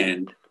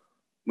stand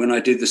when I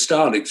did the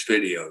Starlix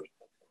video.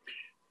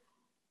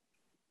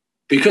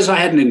 Because I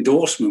had an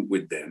endorsement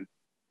with them,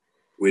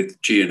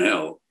 with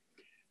G&L,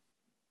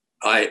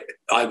 I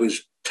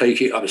was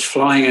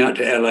flying out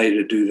to LA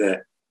to do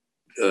that,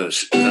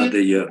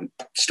 the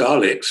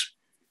Starlix.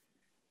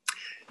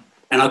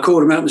 And I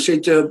called him up and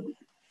said,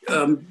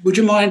 would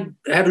you mind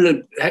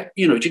having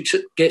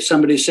get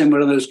somebody to send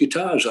one of those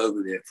guitars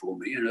over there for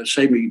me?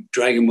 Save me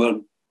dragging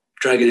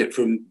it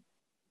from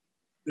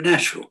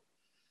Nashville.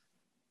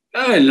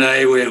 And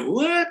they went,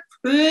 what?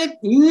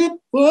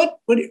 What?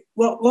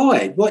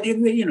 Why? What?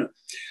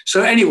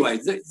 So anyway,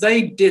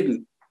 they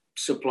didn't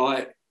supply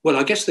it. Well,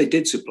 I guess they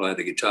did supply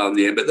the guitar in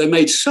the end, but they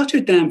made such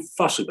a damn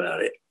fuss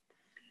about it,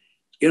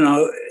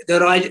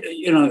 that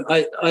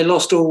I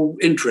lost all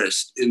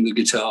interest in the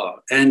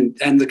guitar and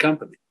the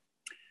company,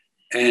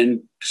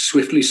 and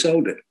swiftly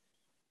sold it.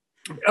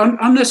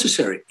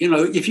 Unnecessary.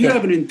 If you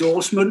have an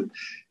endorsement,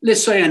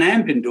 let's say an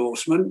amp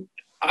endorsement,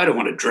 I don't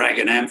want to drag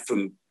an amp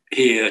from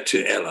here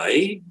to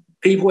LA.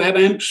 People have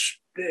amps,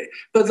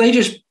 but they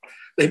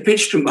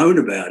bitched and moaned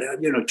about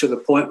it, to the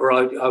point where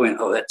I went,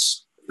 oh,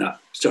 no,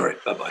 sorry,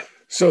 bye-bye.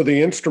 So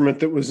the instrument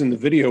that was in the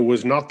video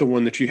was not the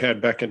one that you had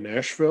back in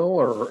Nashville,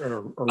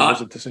 or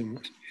was it the same?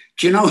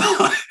 Do you know,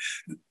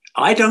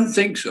 I don't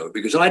think so,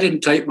 because I didn't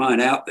take mine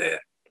out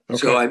there. Okay.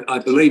 So I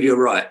believe you're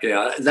right.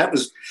 Yeah, that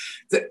was...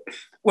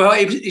 Well,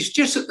 it's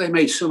just that they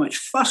made so much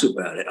fuss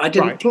about it. I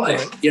didn't play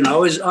it. I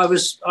was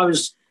a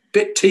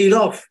bit teed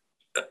off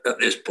at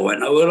this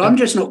point. I'm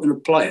just not going to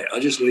play it.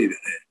 I'll just leave it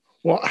there.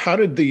 Well, how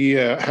did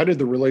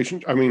the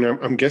relation? I mean,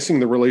 I'm guessing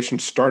the relation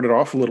started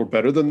off a little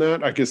better than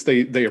that. I guess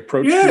they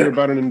approached you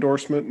about an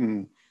endorsement,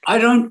 and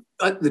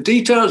the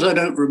details I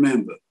don't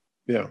remember.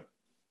 Yeah.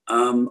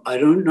 I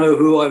don't know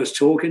who I was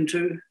talking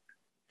to.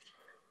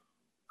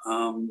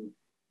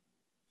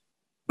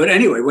 But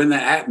anyway, when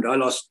that happened, I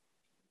lost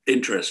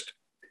interest.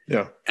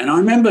 Yeah. And I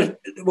remember,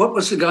 what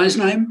was the guy's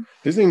name?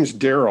 His name is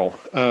Daryl.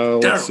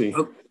 Let's see.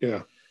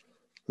 Yeah.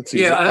 Let's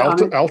see. Yeah.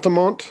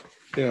 Altamont.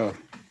 Yeah.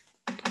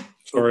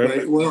 Sorry.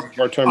 Okay. Well,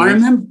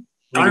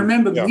 I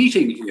remember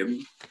meeting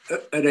him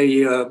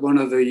at one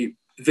of the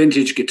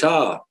vintage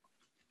guitar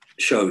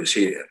shows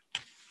here.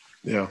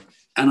 Yeah.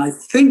 And I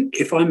think,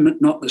 if I'm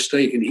not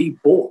mistaken, he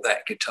bought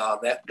that guitar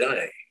that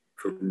day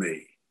from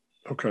me.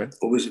 Okay.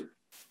 Or was it?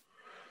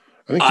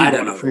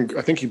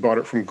 I think he bought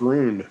it from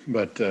Grun,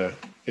 but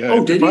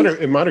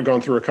it might have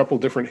gone through a couple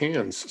different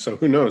hands. So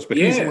who knows? But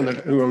he's the one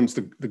who owns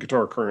the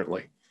guitar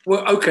currently.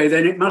 Well, okay,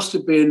 then it must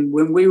have been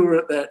when we were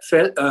at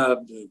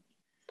that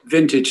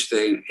vintage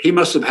thing. He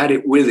must have had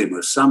it with him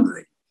or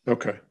something.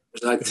 Okay.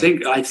 I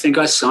think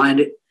I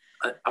signed it.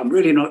 I'm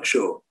really not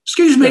sure.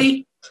 Excuse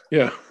me.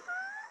 Yeah.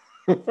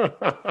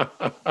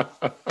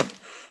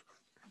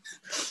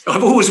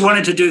 I've always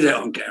wanted to do that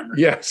on camera.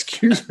 Yeah,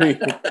 excuse me.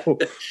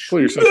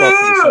 Pull yourself off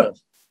to the side.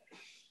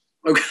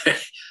 Okay.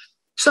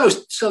 So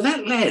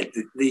that led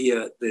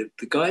the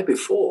guy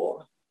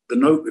before, the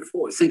note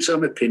before, thinks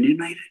I'm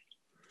opinionated.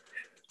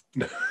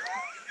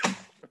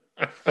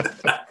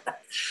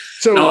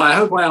 So no, I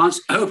hope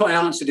I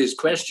answered his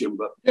question,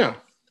 but yeah.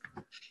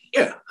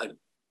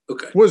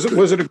 Okay. Was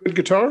it a good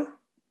guitar?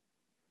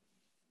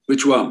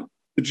 Which one?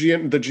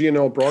 The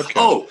G&L broadcast.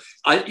 Oh,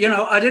 I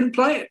didn't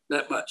play it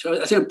that much.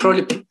 I think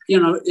probably,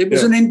 it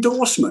was an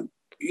endorsement.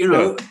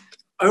 I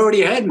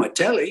already had my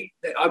telly.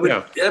 That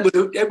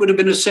would have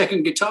been a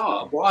second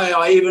guitar. Why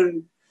I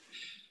even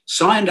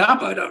signed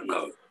up, I don't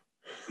know.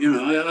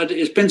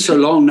 It's been so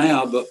long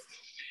now, but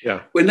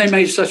when they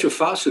made such a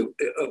fuss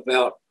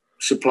about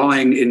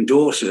supplying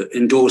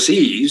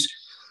endorsees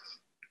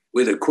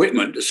with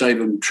equipment to save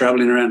them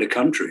traveling around the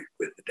country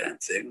with the damn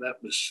thing, that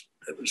was.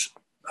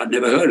 I'd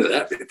never heard of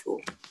that before.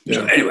 Yeah.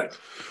 So anyway.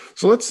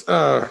 So let's,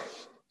 so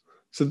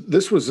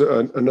this was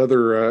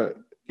another,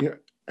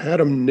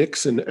 Adam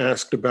Nixon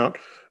asked about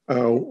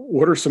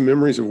what are some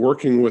memories of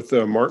working with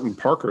Martin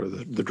Parker,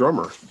 the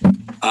drummer?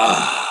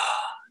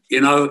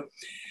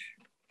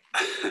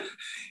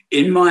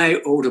 In my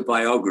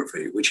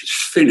autobiography, which is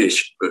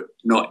finished but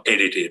not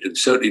edited and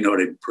certainly not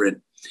in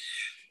print,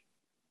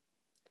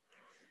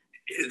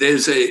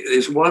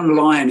 there's one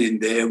line in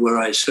there where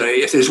I say,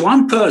 if there's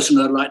one person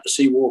I'd like to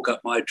see walk up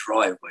my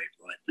driveway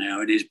right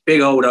now in his big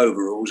old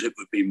overalls, it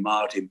would be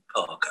Martin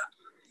Parker.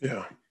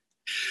 Yeah.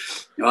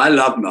 I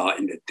love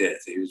Martin to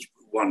death. He was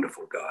a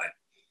wonderful guy.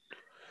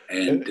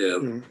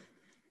 And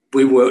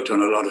we worked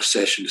on a lot of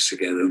sessions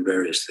together and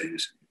various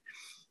things.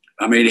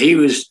 I mean, he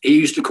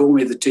used to call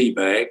me the tea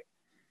bag.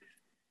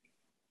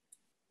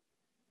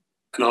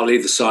 And I'll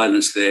leave the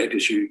silence there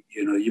because you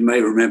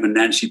may remember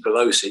Nancy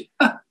Pelosi.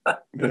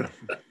 Yeah.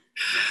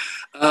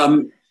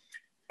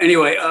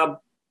 Anyway, I've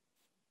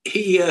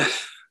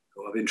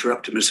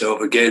interrupted myself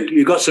again.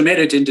 You've got some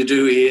editing to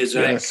do here,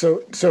 Zach. Yeah,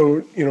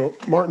 so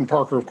Martin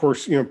Parker, of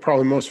course,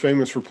 probably most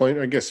famous for playing.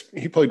 I guess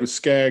he played with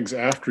Skaggs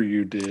after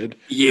you did.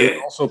 Yeah. He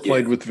also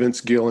played with Vince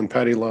Gill and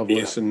Patty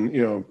Loveless,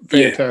 and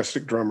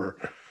fantastic drummer.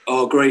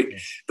 Oh, great!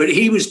 But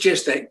he was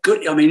just that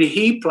good. I mean,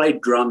 he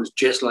played drums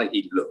just like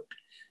he looked.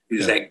 He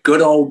was that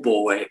good old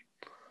boy,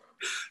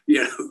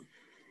 Yeah.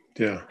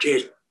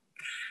 just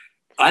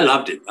I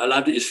loved it. I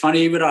loved it. It's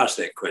funny you would ask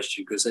that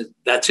question because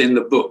that's in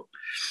the book.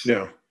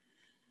 Yeah.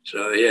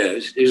 So yeah,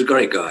 he was a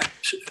great guy.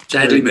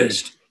 Sadly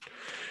missed.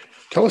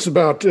 Tell us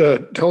about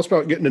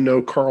getting to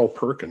know Carl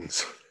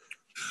Perkins.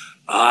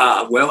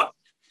 Well,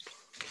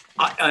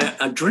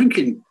 a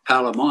drinking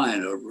pal of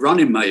mine, a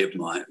running mate of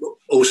mine,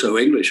 also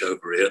English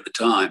over here at the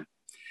time,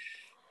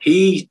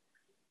 he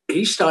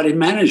started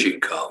managing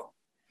Carl.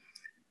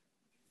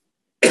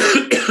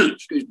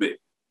 Excuse me.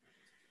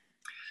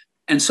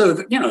 And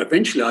so,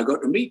 eventually I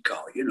got to meet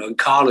Carl, and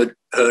Carl had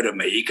heard of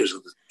me because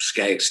of the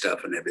Skag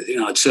stuff and everything.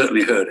 I'd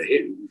certainly heard of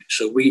him.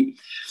 So we,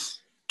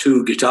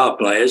 two guitar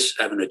players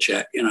having a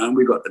chat, and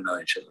we got to know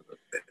each other a little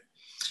bit.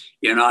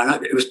 And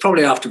it was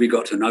probably after we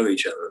got to know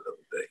each other a little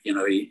bit,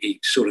 he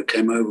sort of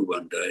came over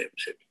one day and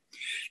said,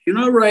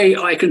 Ray,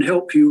 I can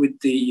help you with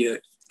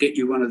get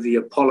you one of the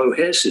Apollo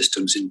Hair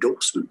Systems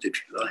endorsement, if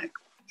you like.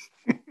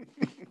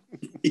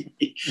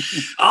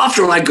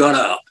 After I got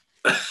up,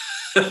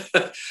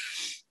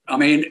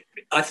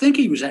 I think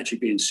he was actually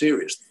being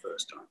serious the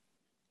first time.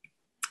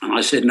 And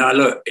I said, no,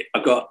 look,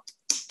 I've got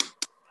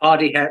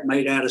party hat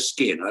made out of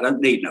skin. I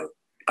don't need no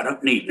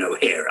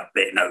hair up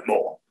there no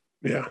more.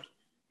 Yeah.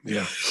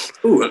 Yeah.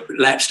 Ooh, it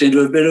lapsed into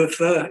a bit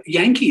of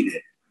Yankee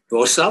there,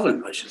 or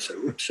Southern, I should say.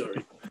 Oops,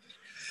 sorry.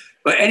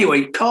 But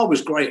anyway, Carl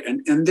was great.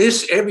 And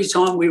this, every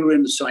time we were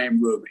in the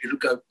same room, he would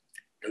go,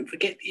 don't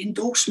forget the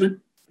endorsement.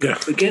 Yeah.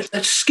 Don't forget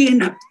that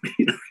skin.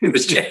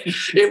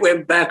 It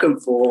went back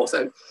and forth.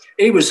 And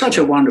he was such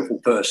a wonderful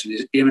person.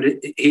 He and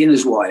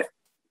his wife.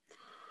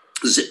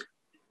 It was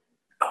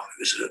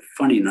a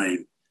funny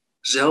name.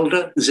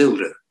 Valda.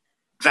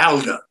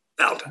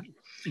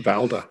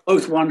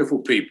 Both wonderful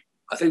people.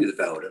 I think it's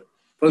Valda.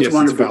 Both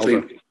wonderful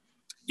people.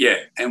 Yeah.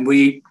 And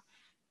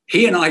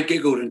he and I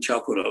giggled and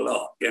chuckled a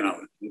lot,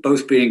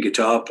 both being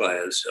guitar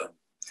players.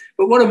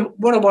 But what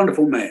a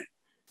wonderful man.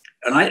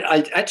 And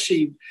I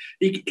actually,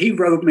 he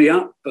rode me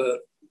up.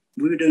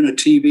 We were doing a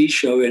TV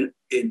show in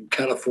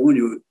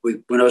California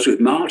when I was with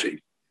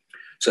Marty.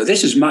 So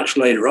this is much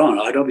later on.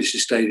 I'd obviously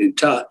stayed in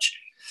touch.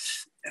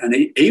 And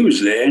he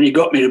was there, and he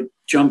got me to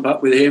jump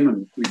up with him,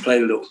 and we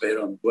played a little bit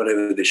on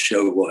whatever this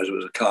show was. It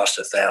was a cast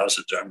of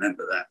thousands, I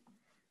remember that.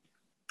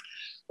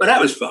 But that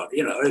was fun,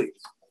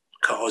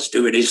 Carl's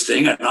doing his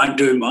thing, and I'm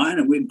doing mine,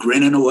 and we're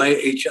grinning away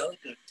at each other.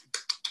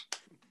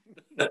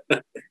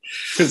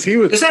 Does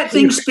that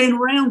thing spin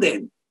around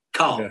then,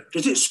 Carl? Yeah.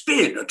 Does it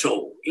spin at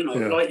all?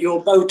 Like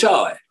your bow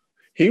tie?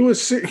 He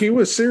was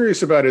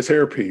serious about his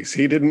hairpiece.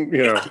 He didn't,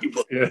 Yeah.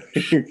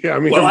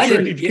 I'm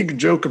sure he could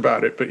joke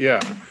about it, but yeah,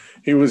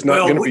 he was not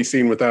going to be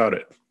seen without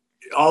it.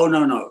 Oh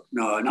no!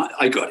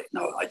 I got it.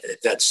 No,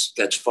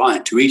 that's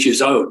fine. To each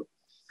his own.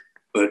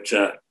 But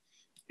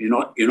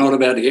you're not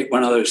about to get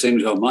one of those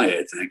things on my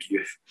head, thank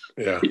you.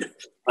 Yeah.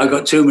 I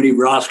got too many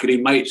rascally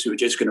mates who are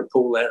just going to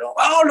pull that off.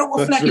 Oh, look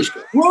what Flecky's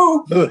got.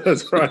 Whoa!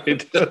 That's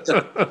right.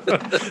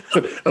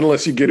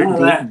 Unless you get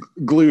it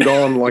glued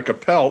on like a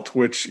pelt,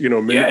 which,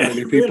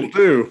 many people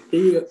do.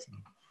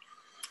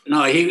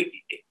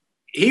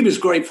 He was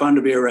great fun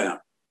to be around.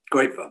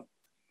 Great fun.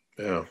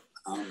 Yeah.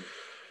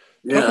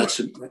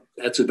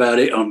 That's about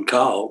it on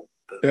Carl.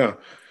 Yeah.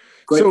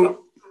 Great fun.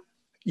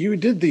 You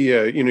did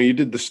the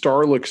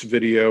Starlix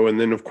video, and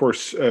then of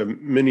course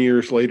many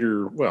years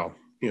later,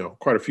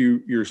 quite a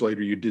few years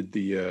later, you did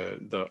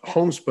the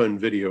Homespun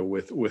video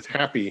with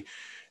Happy,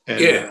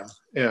 and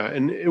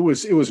and it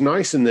was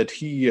nice in that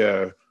he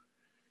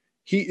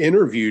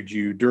interviewed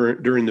you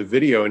during the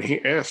video, and he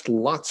asked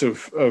lots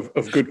of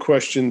good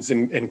questions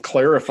and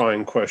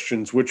clarifying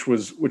questions, which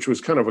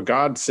was kind of a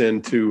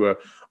godsend to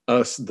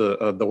us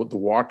the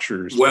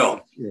watchers.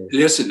 Well,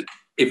 listen.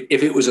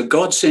 If it was a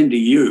godsend to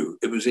you,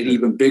 it was an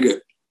even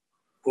bigger.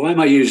 Why am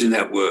I using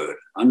that word?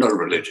 I'm not a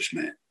religious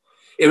man.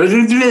 It was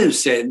a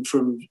godsend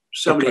from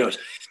somebody else.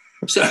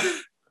 So,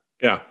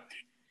 yeah.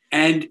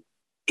 And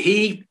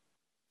he,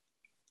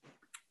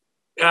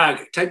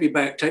 take me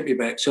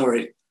back.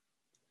 Sorry.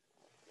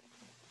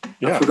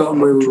 Yeah. I've forgotten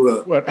where we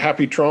were. What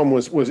Happy Traum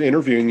was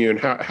interviewing you and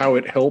how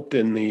it helped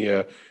in the.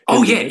 Yeah.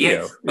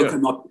 Okay,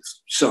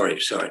 sorry.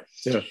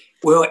 Yeah.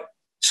 Well,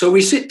 so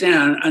we sit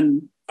down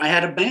and I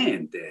had a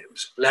band there. It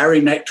was Larry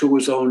Nectar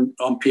was on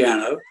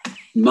piano,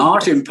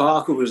 Martin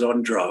Parker was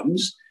on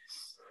drums,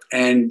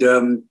 and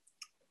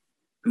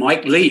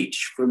Mike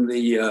Leach from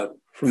the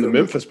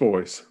Memphis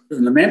Boys.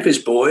 From the Memphis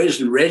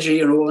Boys and Reggie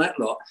and all that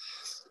lot.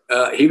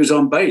 He was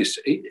on bass.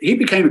 He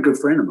became a good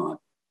friend of mine.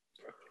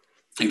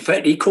 In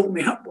fact, he called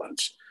me up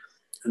once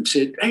and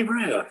said, "Hey,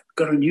 Ray, I've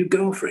got a new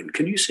girlfriend.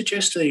 Can you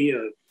suggest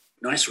a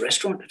nice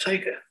restaurant to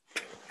take her?"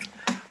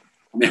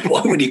 I mean,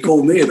 why would he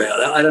call me about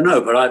that? I don't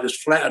know, but I was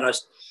flattered.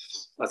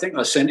 I think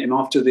I sent him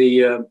off to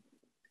the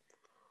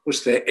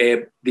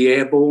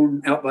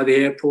Airborne out by the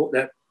airport,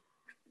 that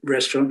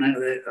restaurant out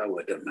there. Oh,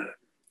 I don't know.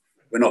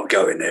 We're not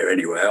going there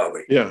anyway, are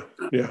we? Yeah.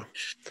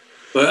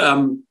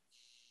 But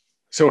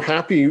so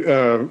Happy,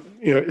 so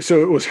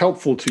it was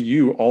helpful to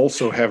you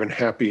also having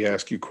Happy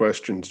ask you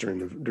questions during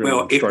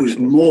the it was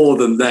more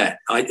than that.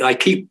 I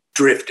keep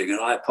drifting, and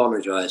I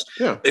apologize.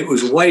 Yeah. It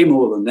was way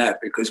more than that,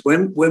 because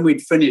when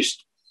we'd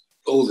finished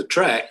all the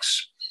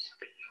tracks,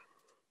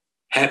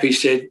 Happy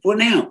said, well,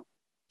 now,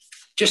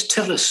 just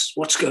tell us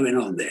what's going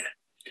on there.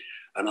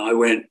 And I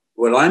went,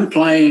 well, I'm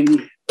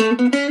playing, or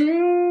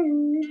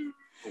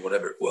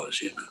whatever it was,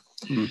 you know.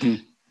 Mm-hmm.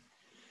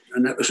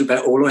 And that was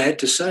about all I had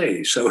to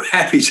say. So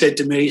Happy said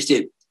to me, he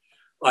said,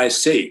 I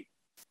see.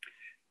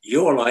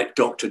 You're like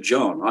Dr.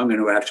 John. I'm going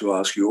to have to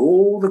ask you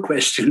all the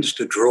questions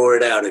to draw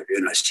it out of you.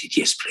 And I said,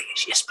 yes,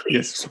 please. Yes, please.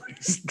 Yes,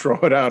 please. Draw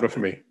it out of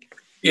me.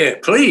 Yeah,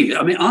 please.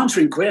 I mean,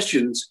 answering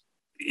questions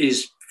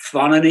is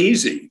fun and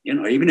easy, you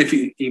know, even if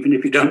you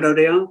don't know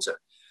the answer.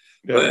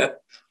 Yeah.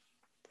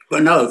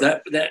 But no,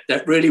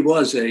 that really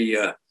was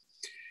a,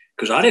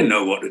 because I didn't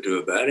know what to do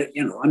about it.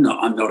 You know, I'm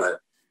not a,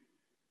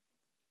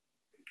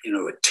 you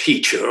know, a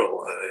teacher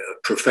or a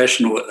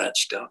professional at that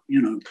stuff.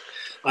 You know,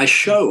 I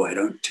show, I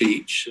don't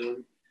teach. So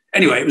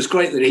anyway, it was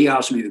great that he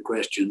asked me the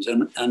questions,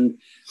 and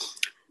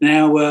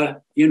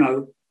now you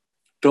know,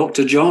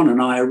 Dr. John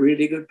and I are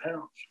really good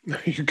pals.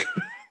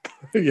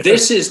 Yeah.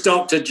 This is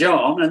Dr.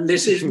 John, and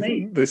this is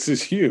me. This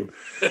is you.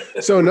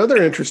 So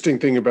another interesting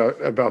thing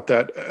about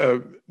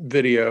that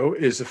video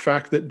is the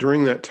fact that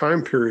during that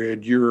time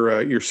period,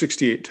 your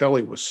 '68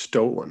 Telly was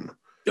stolen.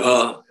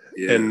 Yeah.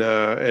 And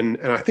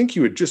I think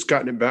you had just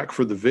gotten it back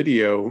for the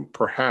video,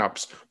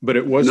 perhaps, but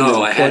it wasn't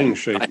in playing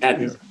shape. I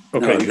hadn't. Yeah.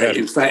 Okay. No,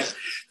 in fact,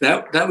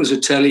 that was a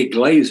Telly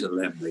Glazer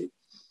lent me,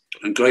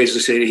 and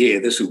Glazer said, "Here,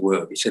 this will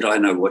work." He said, "I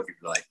know what you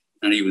like,"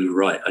 and he was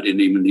right. I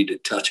didn't even need to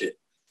touch it.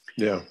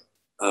 Yeah.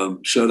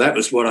 So that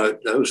was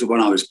the one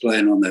I was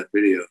playing on that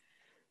video.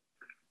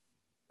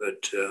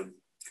 But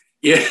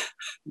yeah,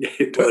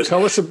 it was.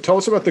 Tell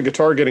us about the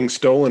guitar getting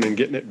stolen and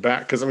getting it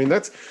back, because I mean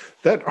that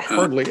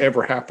hardly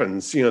ever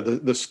happens. You know,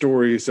 the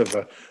stories of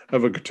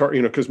a guitar.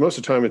 You know, because most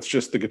of the time it's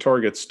just the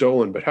guitar gets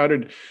stolen. But how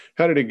did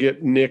it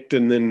get nicked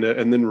and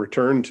then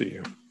returned to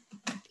you?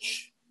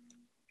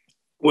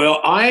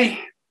 Well, a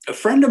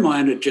friend of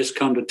mine had just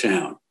come to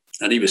town,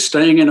 and he was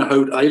staying in a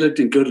hotel. I lived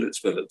in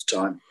Goodlettsville at the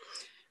time.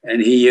 And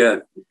he,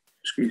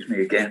 excuse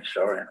me again,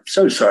 sorry. I'm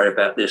so sorry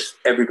about this,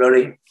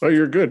 everybody. Oh,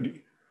 you're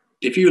good.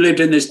 If you lived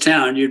in this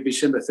town, you'd be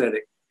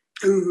sympathetic.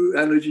 Ooh,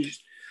 allergies.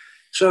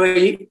 So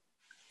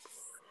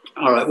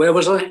all right, where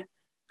was I?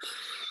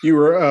 You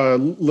were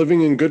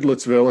living in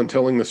Goodlettsville and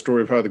telling the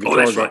story of how the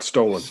guitar got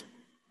stolen.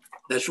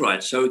 That's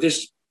right. So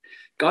this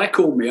guy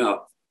called me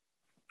up,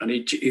 and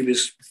he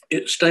was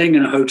staying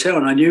in a hotel,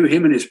 and I knew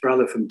him and his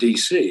brother from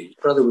D.C. His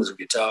brother was a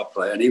guitar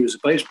player, and he was a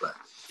bass player.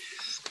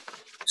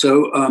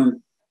 So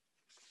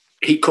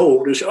he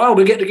called and said, "Oh,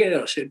 we'll get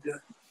together." I said,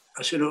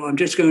 "Oh, I'm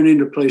just going in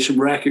to play some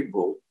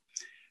racquetball."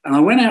 And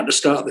I went out to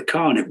start the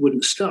car and it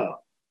wouldn't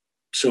start.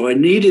 So I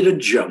needed a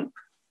jump.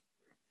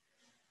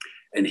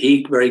 And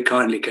he very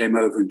kindly came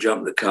over and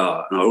jumped the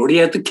car. And I already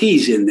had the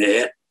keys in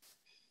there.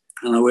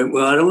 And I went,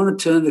 well, I don't want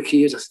to turn the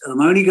keys.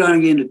 I'm only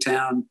going into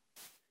town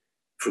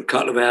for a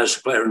couple of hours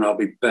to play and I'll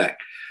be back.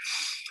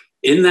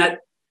 In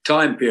that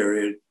time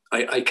period,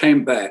 I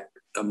came back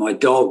and my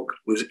dog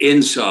was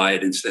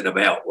inside instead of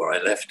out where I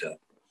left her.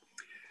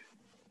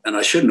 And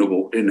I shouldn't have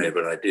walked in there,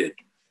 but I did.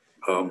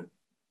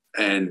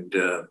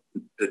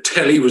 The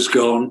telly was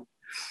gone.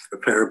 A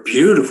pair of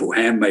beautiful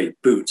handmade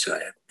boots. I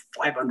had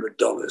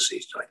 $500.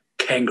 These like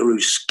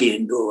kangaroo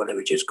skin or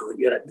whatever, just called.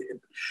 You know,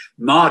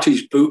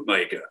 Marty's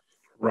Bootmaker.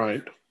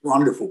 Right.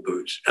 Wonderful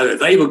boots.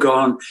 They were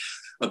gone.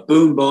 A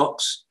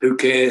boombox. Who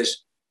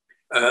cares?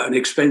 An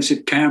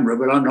expensive camera,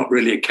 but I'm not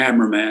really a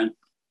cameraman.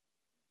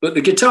 But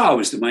the guitar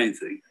was the main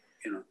thing,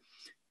 you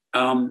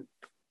know.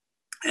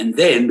 And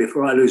then,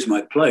 before I lose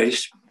my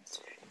place,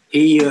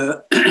 he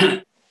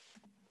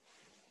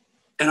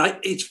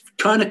it's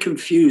kind of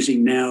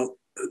confusing now.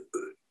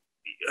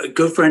 A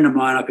good friend of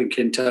mine up in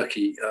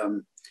Kentucky,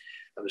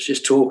 I was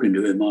just talking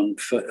to him on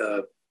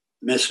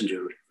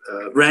Messenger,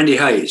 Randy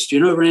Hayes. Do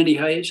you know Randy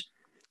Hayes?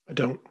 I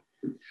don't.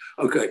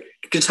 Okay.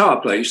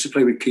 Guitar player, used to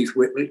play with Keith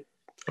Whitley.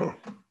 Oh.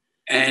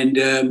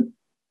 And,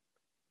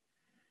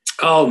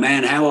 oh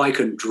man, how I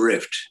can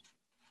drift.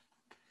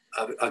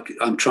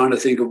 I'm trying to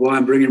think of why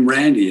I'm bringing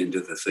Randy into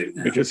the thing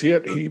now. Because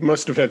he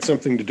must have had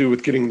something to do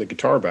with getting the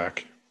guitar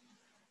back.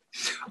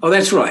 Oh,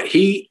 that's right.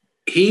 He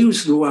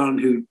was the one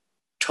who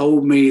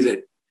told me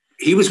that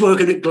he was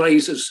working at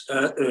Glazer's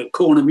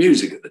Corner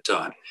Music at the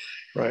time.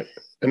 Right.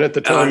 And at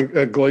the time,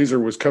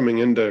 Glazer was coming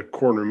into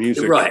Corner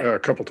Music a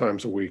couple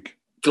times a week.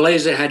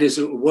 Glazer had his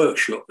little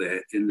workshop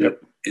there in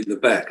the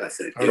back, I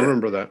think. I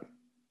remember that.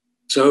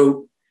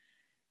 So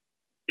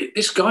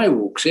this guy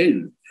walks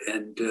in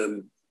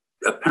and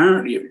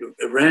apparently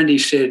Randy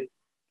said,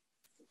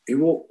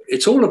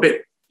 it's all a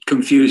bit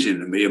confusing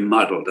to me and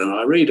muddled, and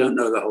I really don't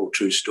know the whole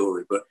true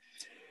story, but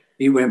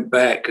he went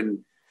back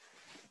and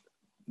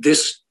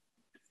this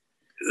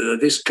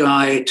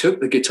guy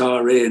took the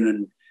guitar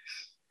in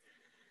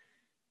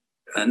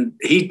and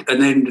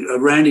then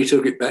Randy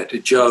took it back to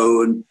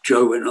Joe, and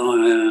Joe went, oh,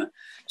 yeah.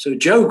 So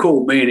Joe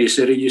called me and he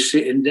said, are you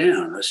sitting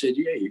down? I said,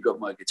 yeah, you got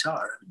my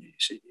guitar, haven't you? He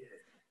said,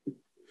 yeah.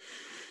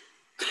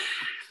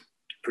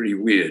 Pretty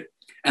weird.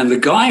 And the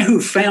guy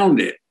who found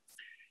it,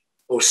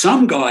 or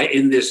some guy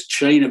in this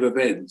chain of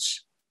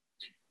events,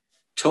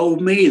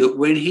 told me that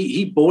when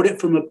he bought it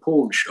from a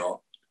pawn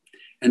shop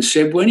and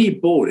said when he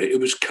bought it, it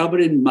was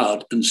covered in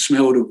mud and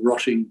smelled of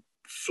rotting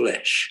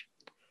flesh.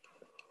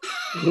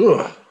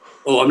 Ugh.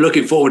 Oh, I'm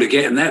looking forward to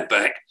getting that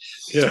back.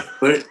 Yeah.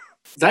 But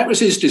that was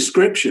his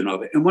description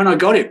of it. And when I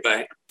got it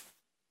back,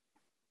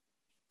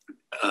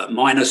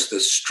 minus the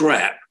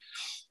strap,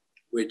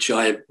 which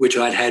I'd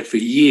had for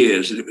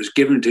years, and it was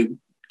given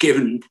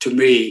to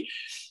me,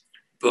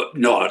 but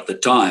not at the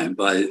time.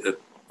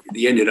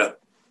 He ended up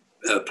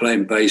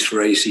playing bass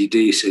for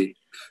AC/DC,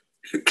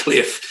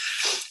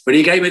 Cliff. But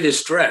he gave me this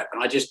strap,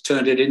 and I just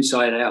turned it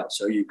inside out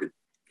so you could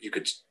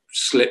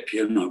slip,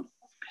 you know.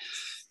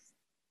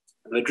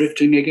 Am I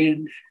drifting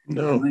again?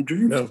 No. Am I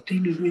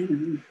drifting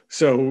again?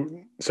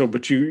 So,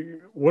 but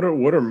what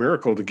a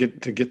miracle to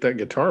get that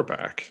guitar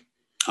back.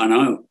 I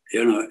know,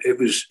 you know, it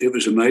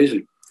was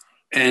amazing.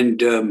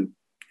 And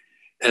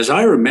as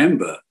I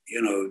remember,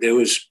 you know, there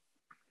was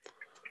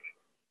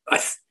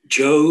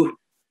Joe.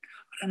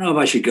 I don't know if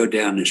I should go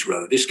down this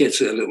road. This gets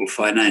a little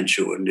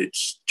financial, and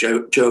it's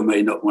Joe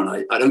may not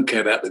want. I don't care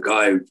about the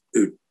guy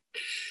who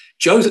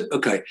Joe.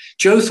 Okay,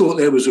 Joe thought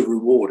there was a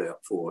reward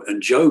out for it,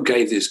 and Joe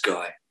gave this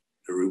guy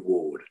a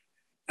reward.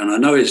 And I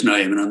know his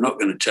name, and I'm not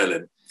going to tell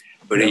him,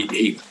 but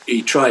yeah.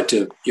 he tried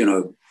to, you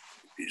know,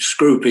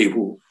 screw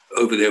people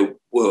over their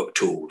work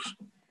tools.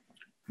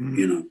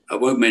 You know, I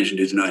won't mention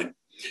his name,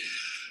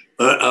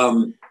 but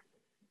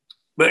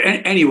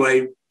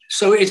anyway,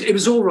 so it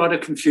was all rather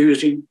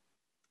confusing.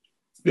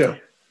 Yeah.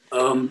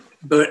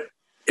 But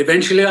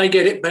eventually I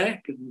get it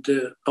back,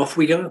 and off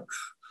we go.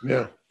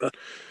 Yeah. But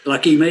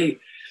lucky me.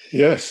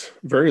 Yes,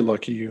 very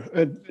lucky you.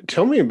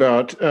 Tell me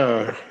about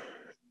how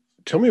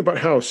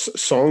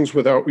Songs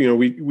Without, you know,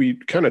 we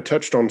kind of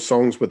touched on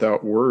Songs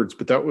Without Words,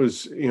 but that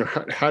was, you know,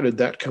 how did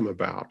that come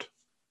about?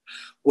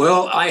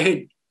 Well,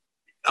 I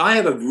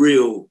have a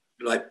real,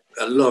 like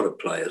a lot of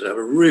players, I have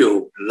a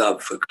real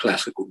love for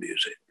classical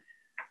music.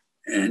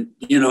 And,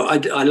 you know,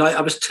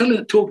 I was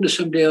talking to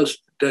somebody else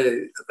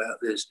today about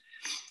this.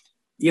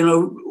 You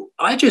know,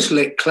 I just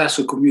let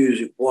classical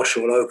music wash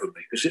all over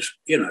me because it's,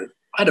 you know,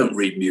 I don't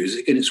read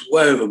music and it's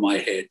way over my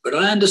head, but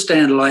I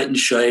understand light and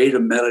shade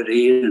and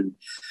melody and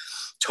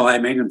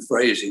timing and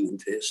phrasing and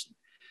this.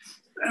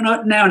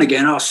 And now and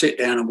again, I'll sit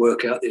down and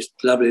work out this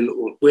lovely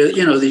little, where,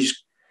 you know,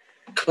 these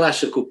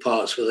classical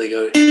parts where they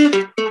go,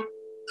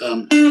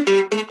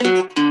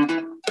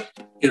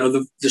 you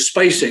know, the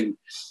spacing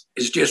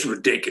is just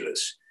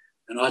ridiculous.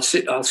 And I'll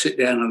sit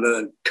down and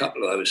learn a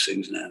couple of those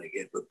things now and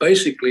again. But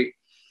basically,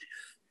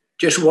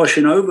 just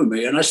washing over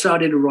me. And I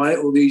started to write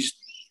all these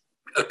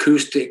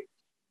acoustic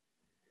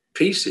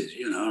pieces,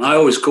 you know, and I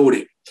always called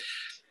it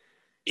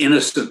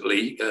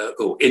innocently,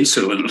 or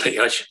insolently,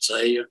 I should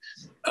say,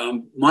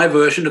 my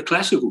version of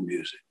classical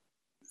music.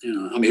 You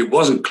know, I mean, it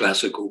wasn't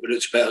classical, but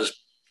it's about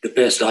the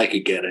best I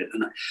could get it.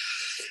 And,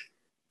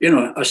 you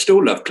know, I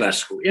still love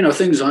classical. You know,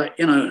 things like,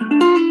 you know,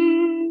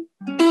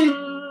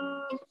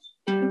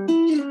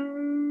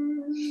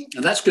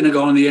 and that's going to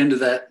go on the end of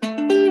that.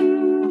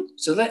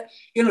 So that,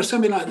 you know,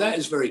 something like that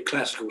is very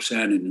classical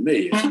sounding to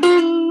me.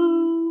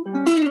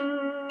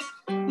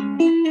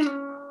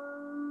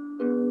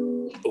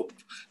 Oh,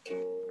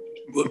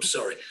 whoops,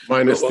 sorry.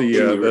 Minus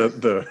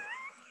the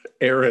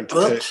errant.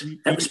 Whoops,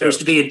 that was supposed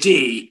to be a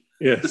D.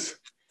 Yes.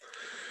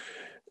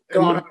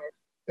 Go on.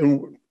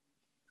 And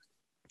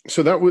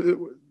so that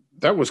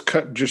was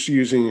cut just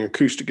using an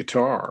acoustic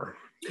guitar.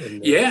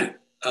 And, yeah,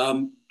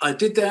 I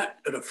did that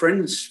at a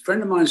friend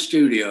of mine's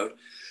studio,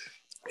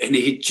 and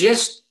he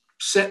just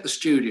set the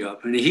studio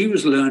up, and he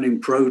was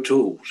learning Pro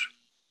Tools.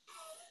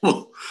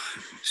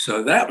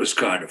 So that was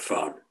kind of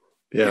fun.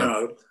 Yeah, you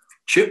know,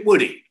 Chip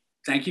Woody,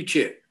 thank you,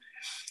 Chip.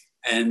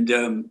 And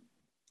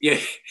yeah,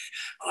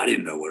 I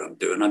didn't know what I'm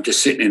doing. I'm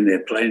just sitting in there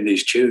playing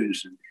these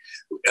tunes, and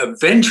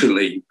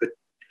eventually, but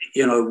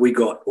you know, we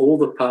got all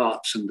the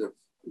parts and the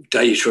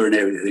data and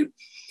everything.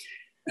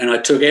 And I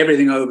took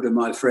everything over to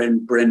my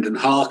friend Brendan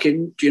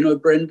Harkin. Do you know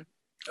Brendan?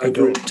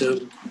 Over at,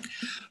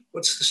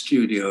 what's the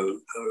studio?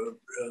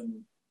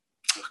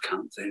 I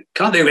can't think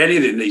of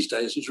anything these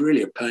days. It's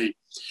really a pain.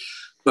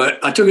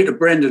 But I took it to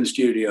Brendan's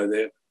studio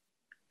there.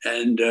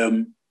 And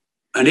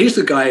he's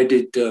the guy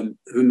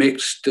who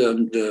mixed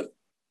the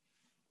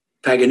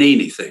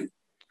Paganini thing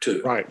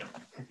too. Right.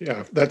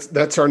 Yeah,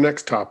 that's our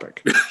next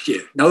topic.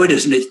 Yeah. No, it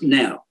isn't. It's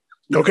now.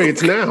 Okay,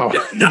 it's now.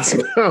 No. It's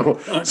now.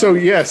 So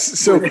yes.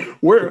 So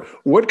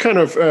what kind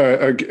of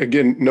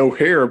again, no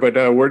hair, but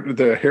where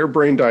the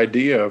harebrained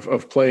idea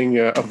of playing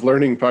of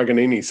learning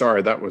Paganini?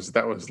 Sorry, that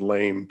was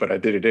lame, but I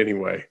did it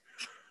anyway.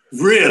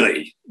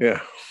 Really? Yeah.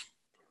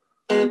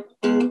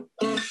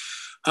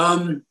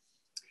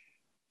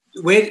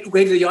 Where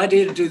the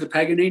idea to do the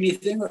Paganini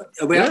thing?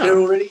 Are we out there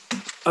already?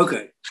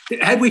 Okay.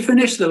 Had we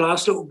finished the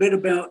last little bit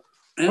about?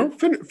 Well,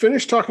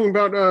 finish talking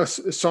about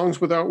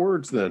Songs Without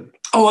Words then.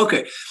 Oh,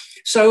 okay.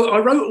 So I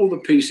wrote all the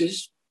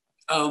pieces,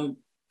 and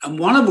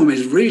one of them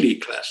is really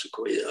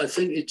classical. I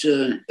think it's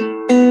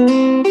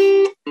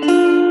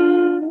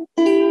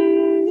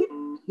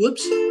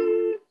whoops.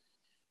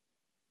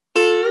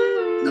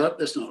 Nope,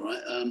 that's not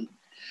right.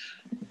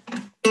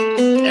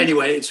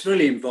 Anyway, it's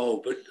really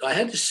involved, but I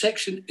had this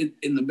section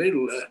in the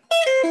middle.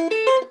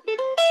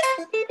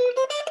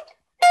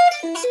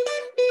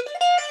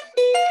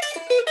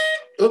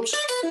 Oops.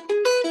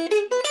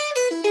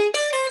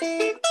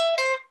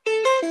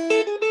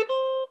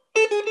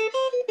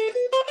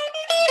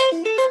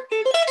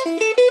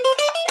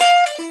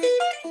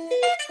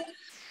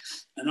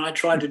 And I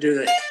tried to do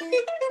that.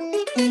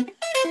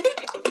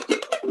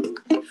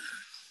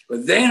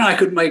 But then I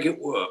could make it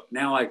work.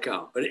 Now I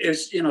can't. But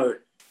it's, you know.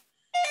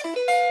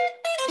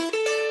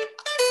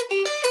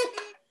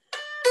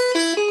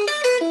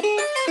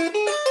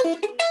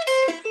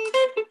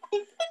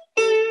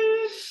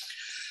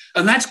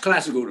 And that's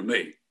classical to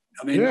me.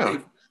 I mean,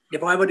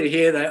 if I were to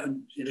hear that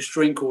in a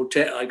string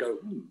quartet, I go,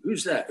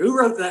 who's that? Who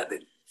wrote that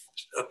then?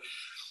 So,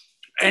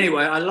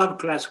 anyway, I love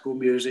classical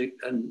music,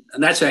 and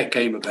that's how it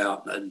came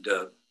about. And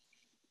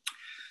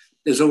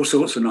there's all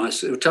sorts of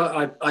nice.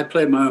 I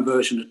played my own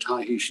version of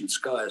Tahitian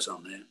Skies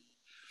on there.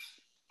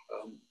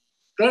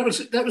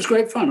 That was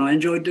great fun. I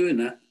enjoyed doing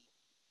that.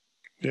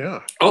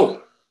 Yeah.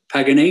 Oh,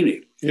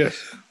 Paganini.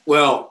 Yes.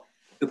 Well,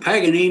 the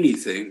Paganini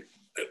thing.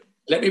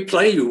 Let me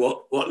play you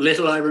what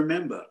little I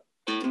remember.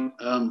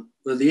 Well,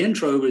 the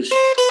intro was.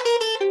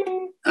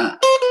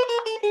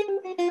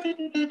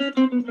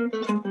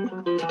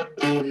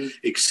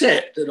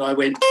 Except that I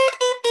went.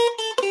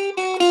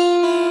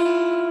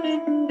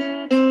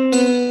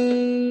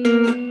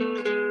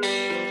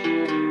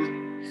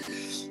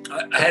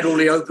 I had all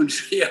the open.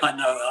 Yeah, I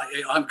know.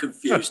 I'm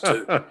confused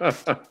too.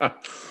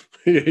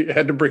 You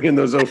had to bring in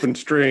those open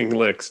string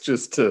licks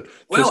just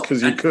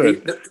because you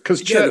could.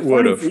 Because Chet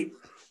would have.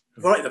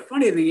 Right, the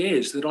funny thing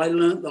is that I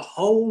learned the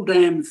whole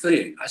damn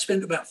thing. I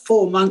spent about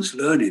 4 months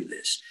learning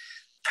this.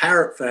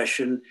 Parrot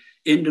fashion,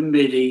 into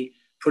MIDI,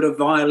 put a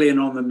violin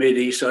on the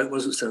MIDI so it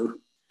wasn't so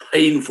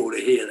painful to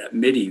hear that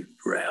MIDI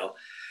row.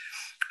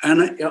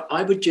 And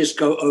I would just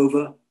go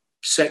over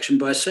section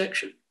by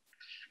section.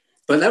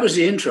 But that was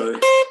the intro.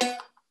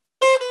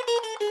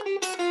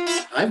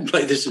 I haven't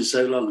played this in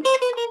so long.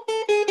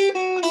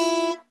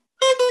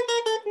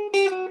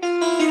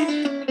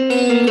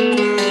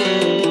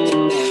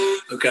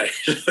 Okay,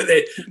 so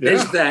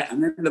there's that,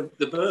 and then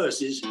the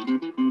verse is.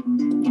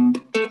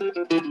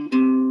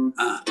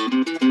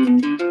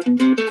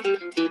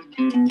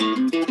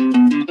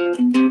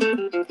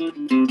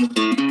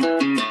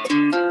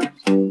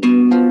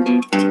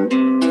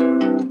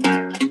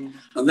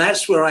 And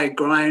that's where I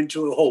grind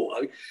to a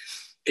halt.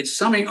 It's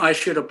something I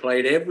should have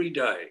played every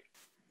day,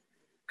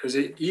 because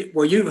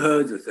you've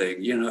heard the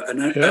thing, you know, and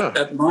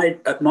at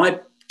my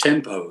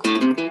tempo.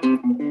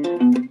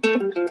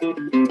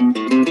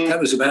 That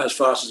was about as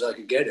fast as I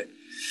could get it.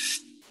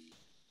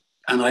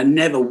 And I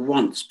never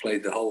once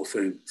played the whole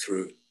thing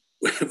through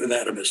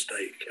without a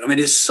mistake. I mean,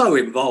 it's so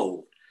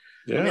involved.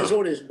 Yeah. I mean, it's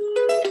all this.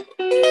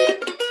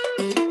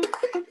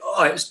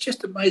 Oh, it's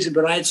just amazing.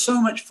 But I had so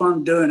much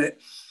fun doing it.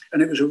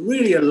 And it was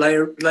really a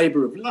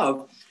labor of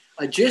love.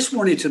 I just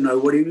wanted to know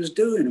what he was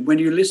doing. And when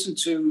you listen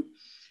to,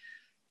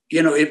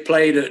 you know, it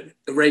played at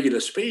the regular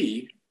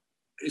speed,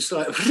 it's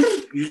like,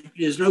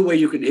 there's no way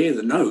you can hear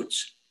the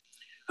notes.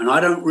 And I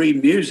don't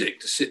read music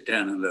to sit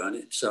down and learn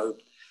it. So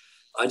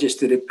I just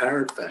did it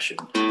parrot fashion.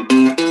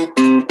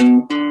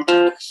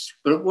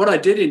 But what I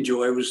did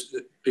enjoy was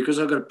that because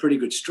I got a pretty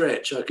good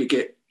stretch, I could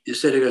get,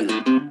 instead of going,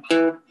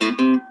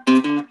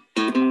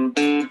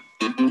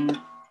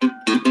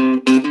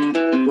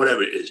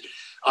 whatever it is,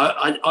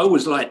 I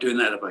always like doing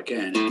that if I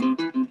can.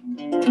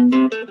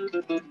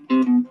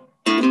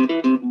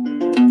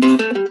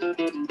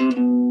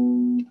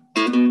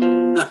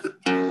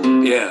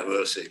 Yeah,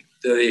 we'll see.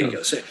 There you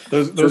go. So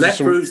that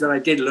proves that I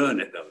did learn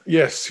it, though.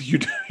 Yes, you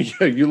do.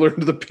 Yeah, you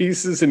learned the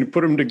pieces and you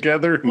put them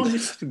together. And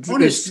honest.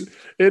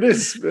 It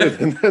is,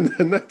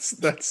 and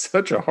that's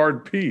such a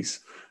hard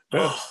piece.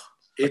 Yeah. Oh,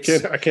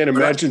 I can't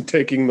imagine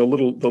taking the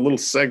little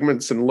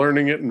segments and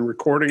learning it and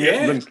recording it.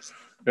 And then,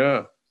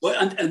 yeah.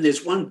 Well, and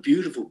there's one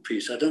beautiful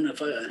piece. I don't know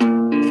if I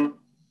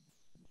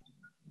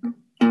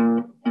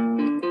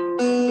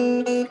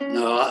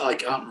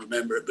can't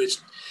remember it, but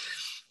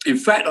in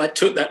fact, I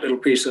took that little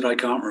piece that I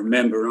can't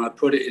remember and I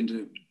put it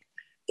into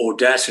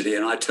Audacity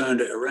and I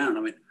turned it around.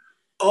 I mean,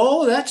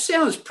 oh, that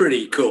sounds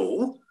pretty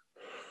cool.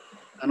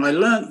 And I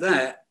learned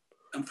that.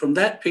 And from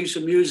that piece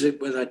of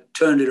music, when I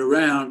turned it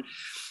around,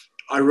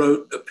 I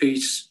wrote a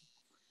piece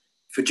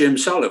for Jim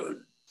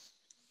Sullivan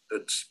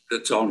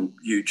that's on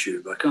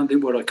YouTube. I can't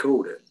think what I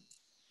called it.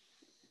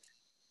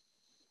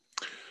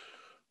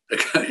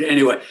 Okay,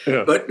 anyway,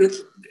 yeah. But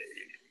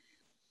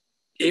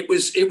it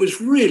was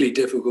really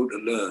difficult to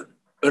learn.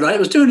 But I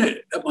was doing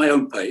it at my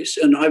own pace,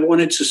 and I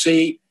wanted to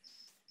see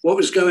what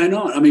was going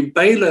on. I mean,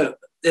 Bela,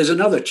 there's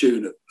another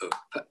tune of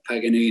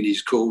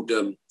Paganini's called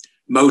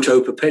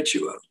Moto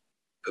Perpetuo,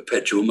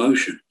 Perpetual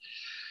Motion.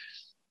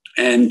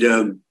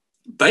 And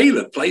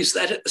Bela plays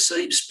that at the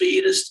same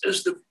speed as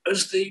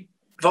the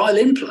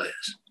violin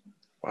players.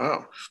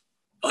 Wow.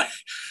 I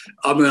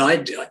mean, I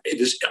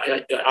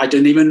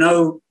didn't even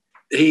know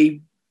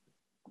he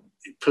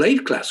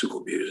played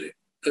classical music.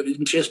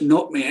 It just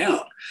knocked me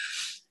out.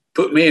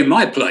 put me in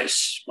my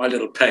place, my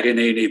little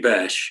Paganini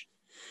bash.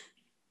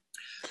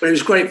 But it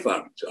was great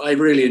fun. So I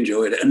really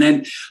enjoyed it. And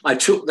then I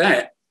took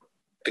that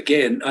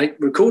again. I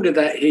recorded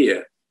that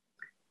here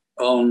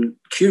on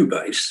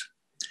Cubase.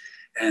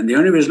 And the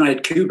only reason I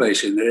had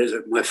Cubase in there is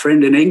that my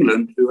friend in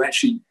England who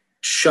actually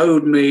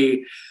showed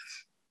me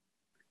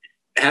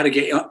how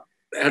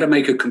to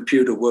make a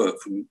computer work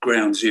from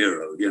ground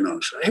zero, you know.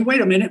 So, hey, wait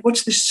a minute,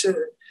 what's this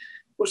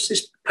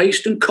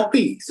paste and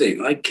copy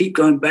thing? I keep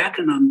going back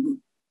and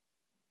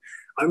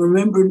I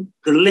remember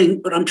the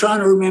link, but I'm trying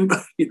to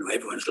remember, you know,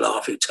 everyone's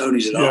laughing,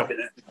 Tony's laughing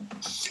at me.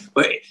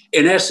 But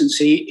in essence,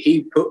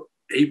 he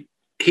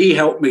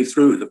helped me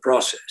through the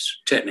process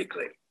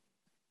technically.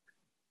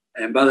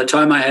 And by the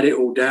time I had it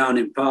all down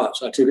in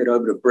parts, I took it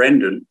over to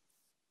Brendan.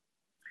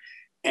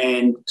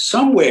 And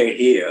somewhere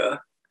here,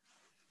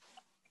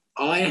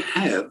 I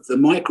have the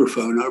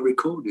microphone I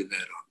recorded that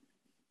on.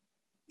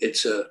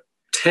 It's a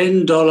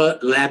 $10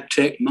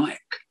 Labtech mic.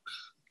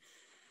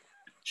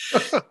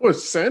 It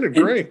sounded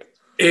great.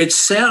 It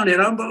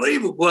sounded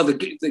unbelievable. Well,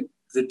 the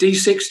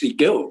D60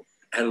 Guild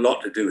had a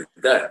lot to do with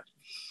that.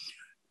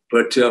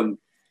 But so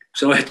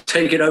I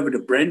take it over to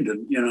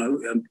Brendan, you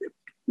know,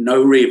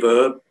 no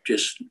reverb,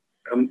 just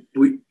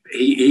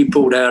he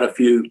pulled out a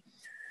few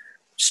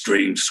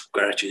string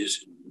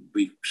scratches.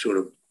 We sort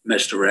of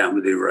messed around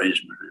with the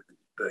arrangement.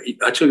 But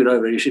I took it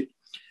over and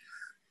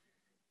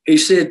he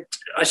said,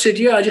 I said,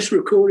 yeah, I just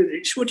recorded it.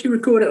 He said, what do you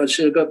record it? I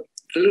said, I got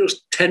a little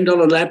 $10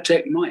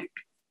 Labtech mic.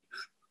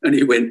 And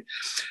he went,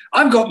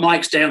 I've got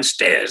mics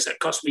downstairs that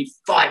cost me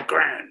 $5,000.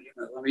 You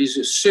know, I mean, he's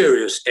a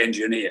serious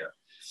engineer.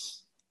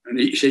 And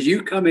he said,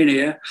 you come in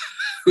here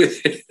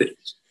with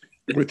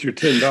your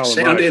 $10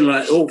 sounding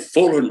like all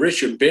full and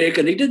rich and big.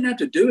 And he didn't have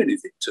to do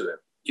anything to it.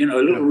 You know,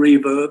 a little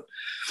reverb.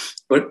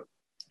 But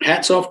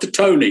hats off to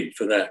Tony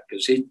for that,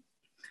 because he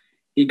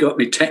got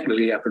me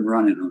technically up and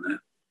running on that.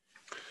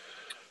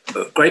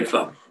 But great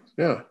fun.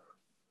 Yeah.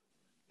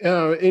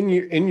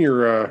 In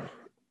your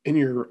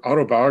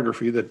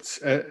autobiography that's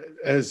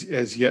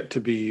as yet to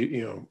be,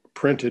 you know,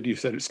 printed, you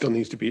said it still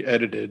needs to be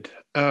edited.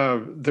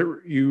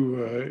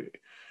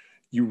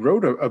 You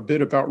wrote a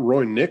bit about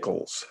Roy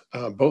Nichols,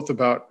 both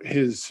about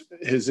his.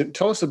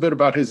 Tell us a bit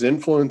about his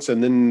influence,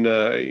 and then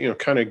you know,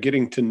 kind of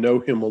getting to know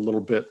him a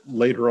little bit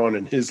later on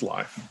in his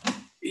life.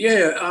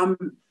 Yeah,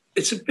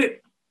 it's a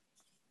bit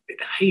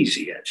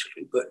hazy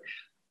actually, but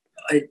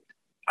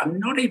I'm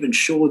not even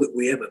sure that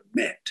we ever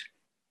met.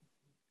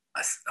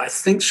 I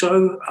think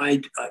so.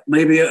 I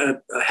maybe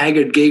a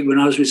Haggard gig when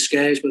I was with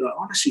Scares, but I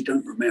honestly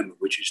don't remember,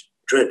 which is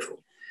dreadful.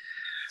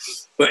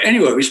 But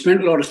anyway, we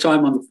spent a lot of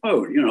time on the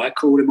phone. You know, I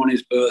called him on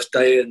his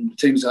birthday and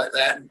things like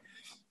that.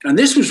 And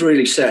this was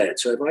really sad.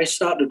 So if I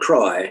start to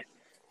cry,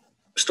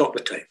 stop the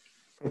tape.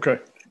 Okay.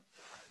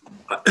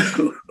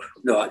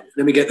 No,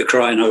 let me get the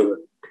crying over.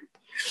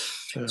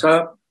 Yeah.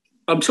 So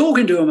I'm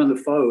talking to him on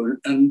the phone,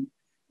 and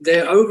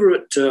they're over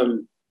at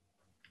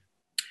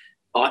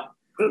I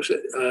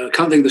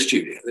can't think of the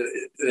studio.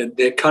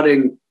 They're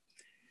cutting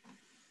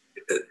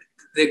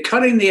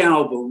the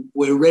album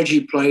where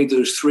Reggie played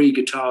those 3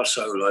 guitar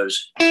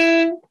solos.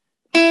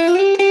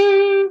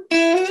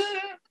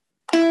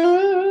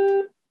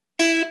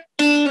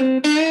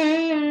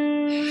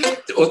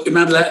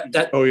 Remember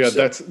that? Oh yeah,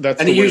 that's the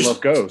way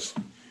love goes.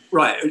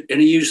 Right,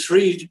 and he used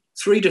three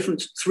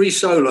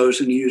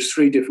solos, and he used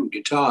 3 different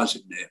guitars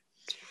in there.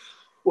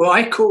 Well,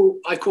 I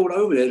called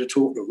over there to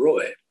talk to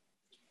Roy,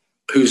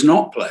 who's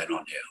not playing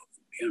on the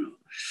album, you know.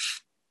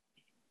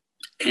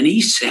 And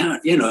he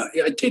sounded, you know,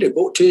 I did it,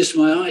 brought tears to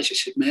my eyes. He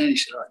said, man, he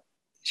said,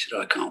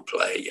 I can't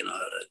play, you know,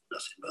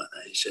 nothing like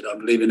that. He said,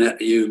 I'm leaving that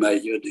to you,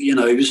 mate. You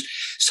know, he was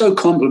so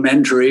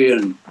complimentary,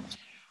 and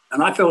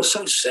I felt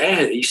so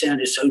sad. He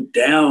sounded so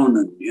down,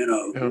 and, you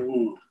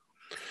know,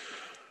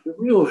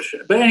 real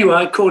shit. But anyway,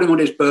 I called him on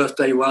his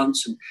birthday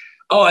once, and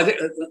I think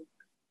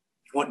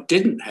what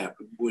didn't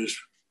happen was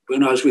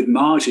when I was with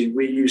Marty,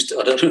 we used to,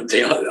 I don't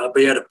think I'll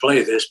be able to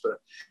play this, but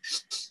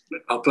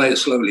I'll play it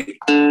slowly.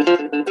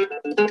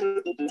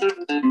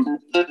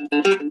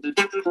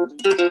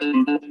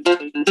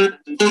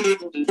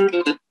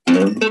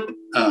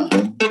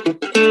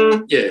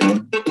 Yeah.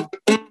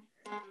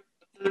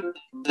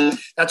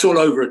 That's all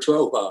over a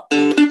 12 bar.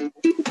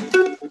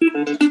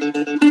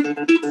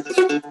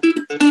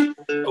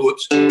 Oh,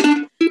 whoops.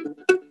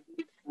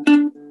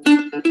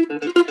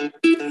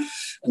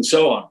 And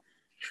so on.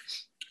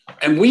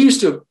 And we used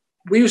to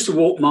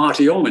walk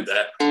Marty on with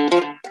that,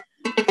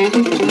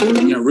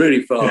 you know,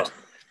 really fast.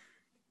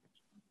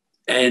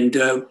 And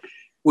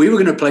we were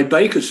going to play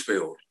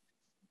Bakersfield,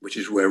 which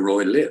is where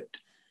Roy lived.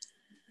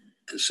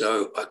 And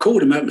so I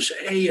called him up and said,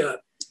 hey,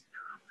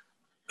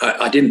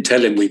 I didn't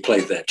tell him we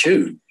played that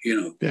tune, you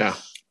know. Yeah. I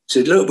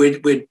said, look,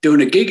 we're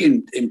doing a gig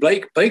in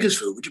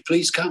Bakersfield. Would you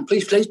please come?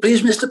 Please,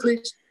 mister,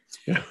 please.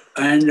 Yeah.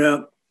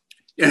 And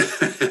yeah.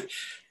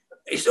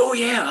 He said, oh,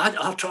 yeah,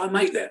 I'll try and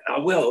make that. I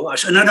will. I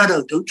said, no,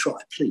 don't try,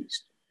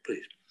 please.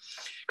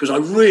 Because I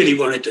really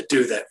wanted to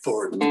do that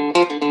for him,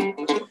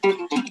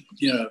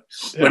 you know,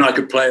 when I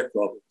could play it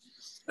properly.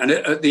 And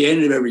at the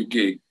end of every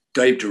gig,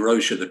 Dave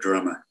DeRocha, the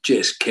drummer,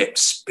 just kept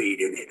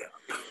speeding it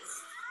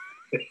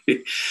up,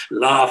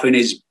 laughing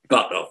his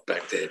butt off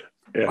back there.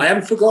 Yeah. I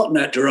haven't forgotten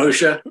that,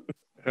 DeRocha.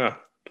 Yeah.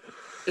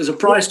 There's a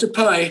price to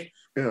pay.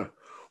 Yeah.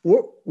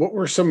 What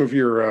were some of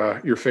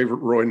your favorite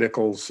Roy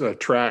Nichols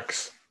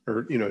tracks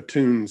or,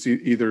 tunes,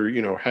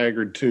 either,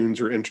 Haggard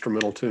tunes or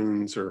instrumental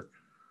tunes or?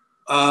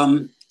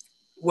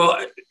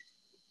 Well,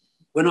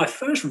 when I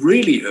first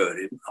really heard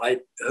him, I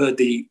heard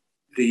the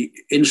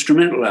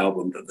instrumental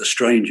album that the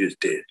Strangers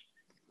did.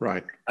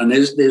 Right. And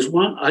there's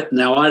one, I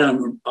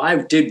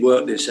did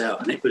work this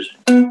out, and it was.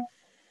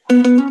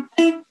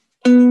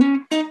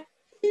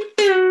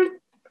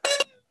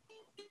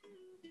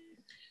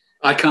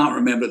 I can't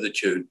remember the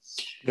tune.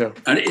 Yeah.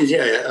 And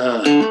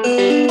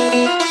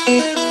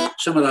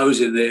some of those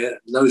in there,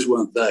 those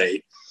weren't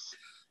they.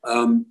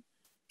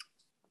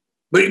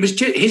 But it was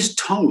just his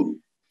tone.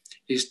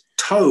 His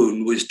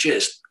tone was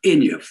just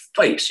in your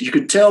face. You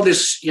could tell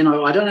this, I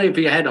don't know if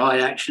he had eye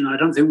action. I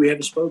don't think we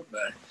ever spoke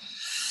about it.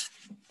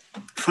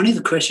 Funny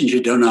the questions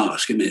you don't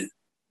ask, isn't it?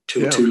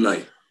 Too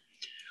late.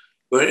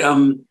 But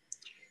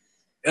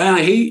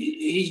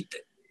he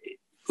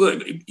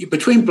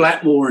between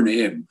Blackmore and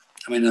him,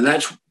 and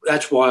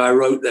that's why I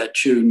wrote that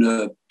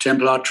tune,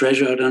 Templar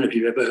Treasure. I don't know if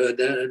you've ever heard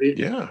that, have you?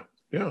 Yeah.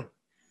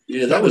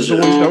 Yeah, that was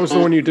the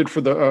one you did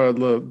for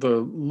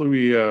the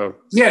Louis.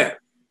 Yeah.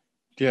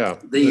 Yeah.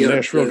 The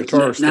Nashville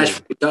guitars.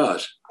 Nashville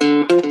guitars.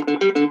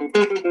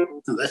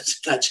 Oh,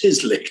 that's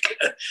his lick.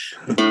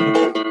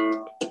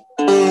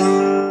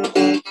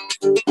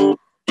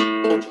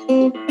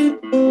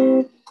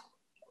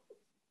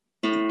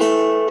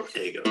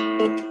 There you go.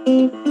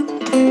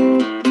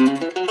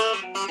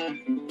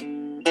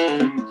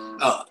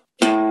 Oh.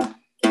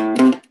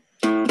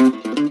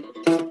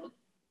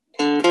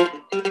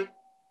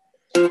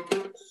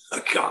 I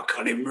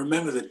can't even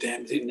remember the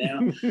damn thing now.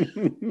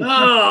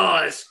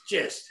 Oh, it's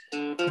just.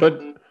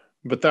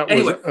 But that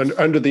was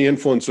under the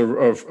influence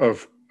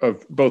of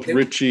both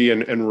Ritchie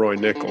and Roy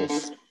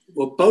Nichols.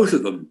 Well, both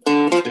of them.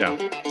 Yeah.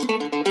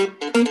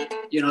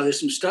 There's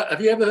some stuff.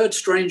 Have you ever heard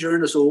 "Stranger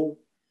in Us All"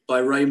 by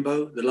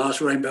Rainbow, the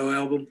last Rainbow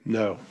album?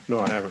 No,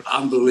 I haven't.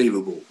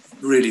 Unbelievable.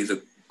 Really,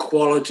 the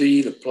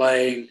quality, the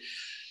playing,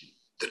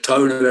 the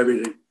tone of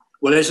everything.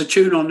 Well, there's a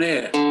tune on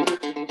there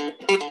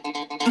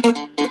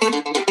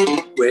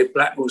where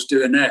Blackmore's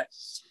doing that.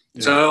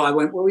 Yeah. So I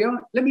went, well,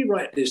 let me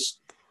write this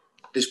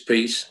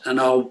piece, and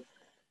I'll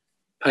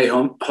pay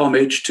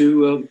homage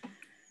to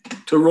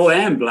Roy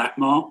and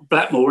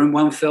Blackmore in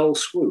one fell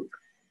swoop.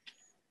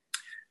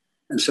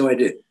 And so I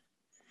did.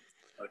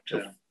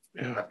 But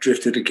I've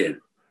drifted again.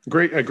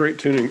 Great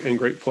tuning and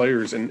great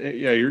players. And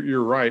yeah,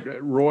 you're right.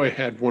 Roy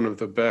had one of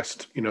the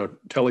best,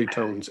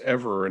 teletones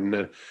ever.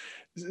 And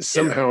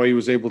somehow he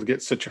was able to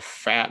get such a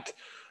fat,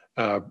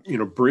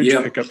 bridge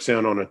pickup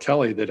sound on a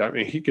telly that,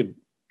 he could,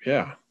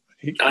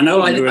 I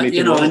know. I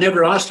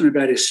never asked him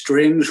about his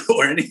strings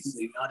or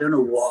anything. I don't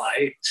know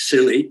why.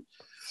 Silly.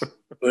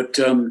 But,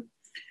 and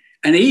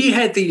he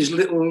had these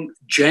little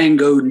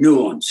Django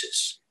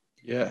nuances.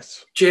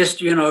 Yes. Just,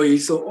 he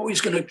thought,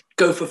 he's going to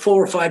go for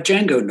 4 or 5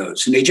 Django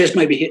notes, and he just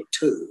maybe hit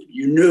 2.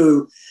 You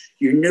knew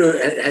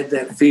it had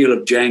that feel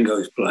of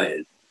Django's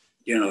playing.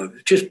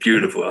 Just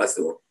beautiful, I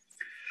thought.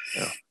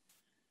 Yeah.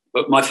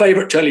 But my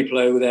favorite telly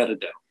player, without a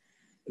doubt.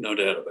 No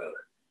doubt about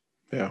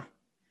it. Yeah.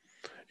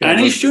 And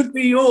he should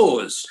be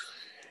yours.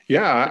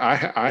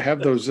 Yeah, I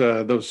have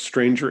those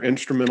Stranger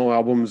instrumental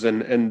albums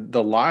and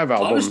the live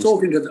albums. I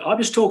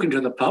was talking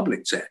to the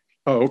public, Zach.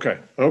 Oh, okay.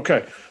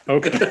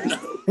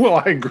 Well,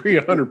 I agree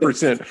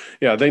 100%.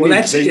 Yeah, they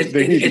need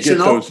to get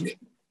those.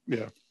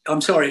 Yeah.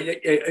 I'm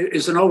sorry.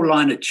 It's an old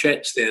line of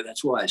Chet's there.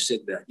 That's why I said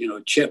that.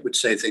 Chet would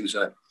say things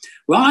like,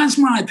 well, that's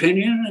my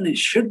opinion, and it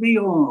should be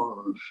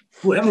yours.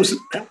 Well, that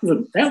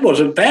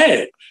wasn't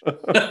bad.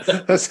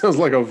 That sounds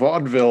like a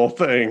vaudeville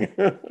thing.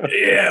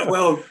 Yeah,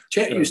 well,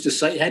 Chet used to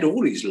say, he had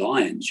all these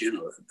lines,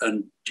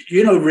 and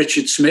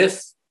Richard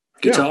Smith,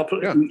 guitar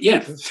player?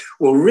 Yeah.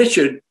 Well,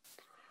 Richard,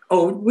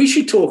 we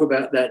should talk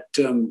about that,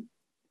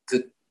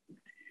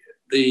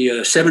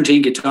 the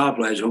 17 guitar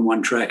players on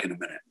one track in a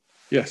minute.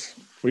 Yes.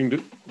 We can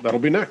do that'll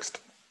be next.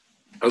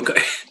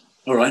 Okay.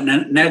 All right.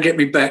 Now get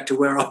me back to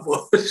where I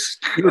was.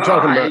 You were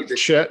talking about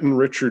Chet and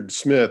Richard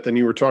Smith, and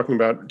you were talking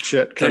about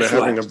Chet kind of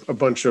having a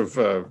bunch of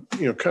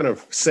kind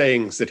of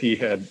sayings that he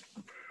had.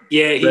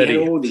 Yeah, he had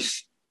all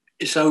these.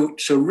 So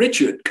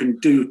Richard can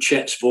do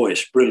Chet's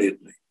voice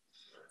brilliantly.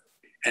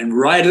 And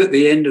right at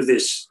the end of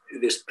this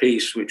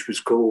piece, which was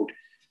called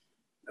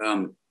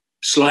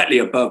Slightly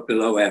Above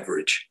Below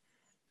Average,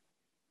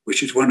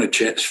 which is one of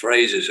Chet's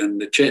phrases,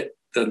 and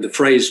the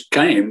phrase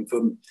came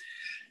from,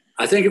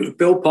 I think it was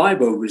Bill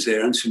Pybo was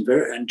there,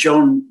 and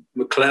John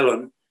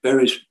McClellan,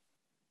 various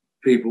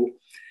people.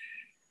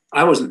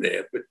 I wasn't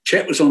there, but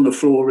Chet was on the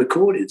floor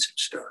recording some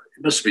stuff.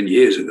 It must have been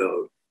years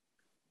ago.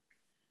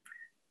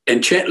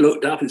 And Chet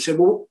looked up and said,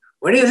 well,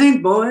 what do you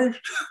think, boys?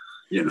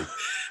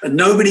 And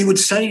nobody would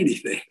say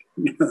anything.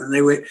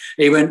 And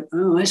he went,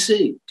 oh, I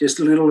see, just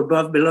a little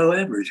above below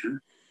average. Huh?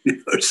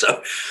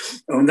 So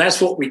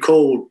that's what we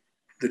called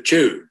the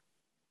tune.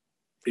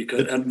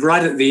 because and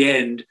right at the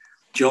end,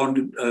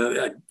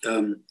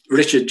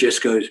 Richard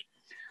just goes,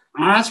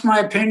 "Oh, that's my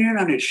opinion,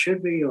 and it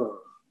should be yours."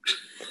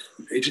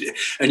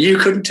 And you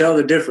couldn't tell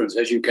the difference,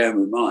 as you can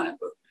with mine.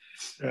 But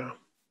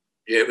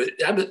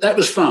but that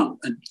was fun.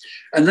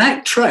 And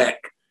that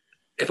track,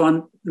 if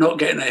I'm not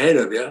getting ahead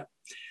of you,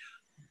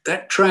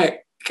 that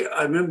track,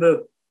 I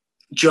remember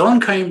John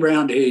came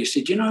round here. He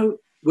said,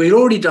 we'd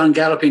already done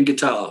Galloping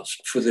Guitars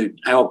for the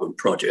album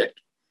project.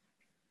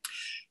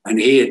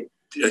 And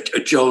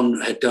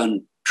John had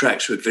done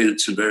tracks with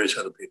Vince and various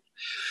other people.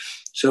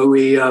 So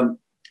he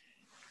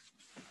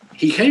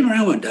came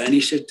around one day and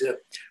he said,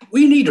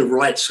 we need to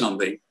write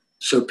something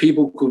so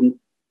people can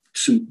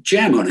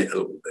jam on it a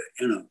little bit,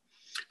 And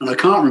I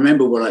can't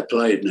remember what I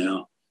played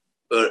now,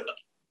 but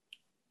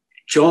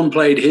John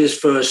played his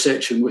first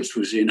section, which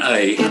was in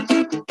A.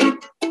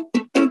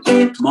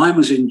 Mine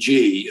was in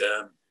G.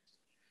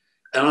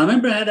 And I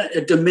remember I had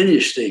a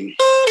diminished thing.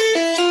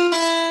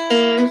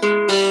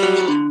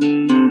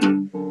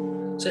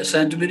 Does that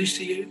sound diminished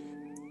to you?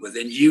 Well,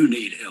 then you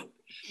need help.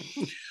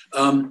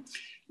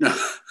 No,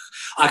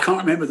 I can't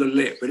remember the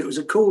lick, but it was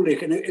a cool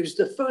lick, and it was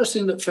the first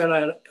thing that fell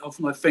out off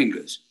my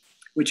fingers,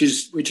 which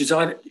is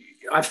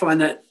I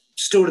find that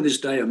still to this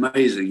day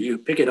amazing. You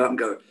pick it up and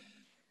go,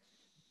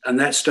 and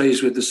that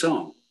stays with the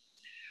song.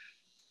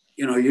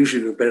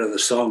 Usually the better the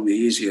song, the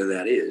easier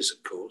that is,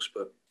 of course.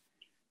 But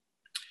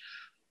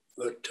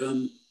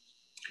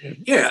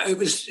yeah, it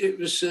was.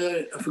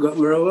 I forgot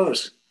where I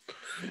was.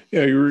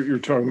 Yeah, you're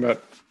talking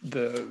about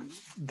the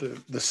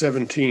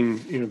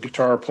 17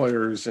 guitar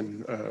players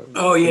and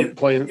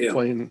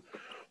playing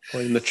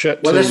the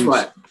Chet. Well, that's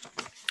right.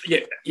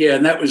 Yeah,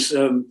 and that was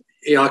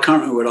I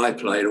can't remember what I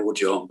played or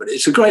John, but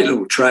it's a great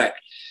little track.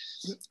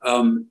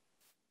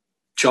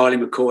 Charlie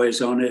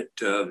McCoy's on it,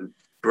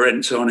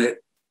 Brent's on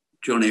it,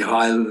 Johnny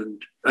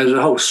Highland. There's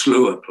a whole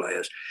slew of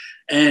players,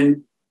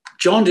 and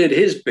John did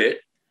his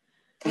bit,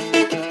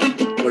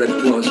 whatever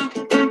it was.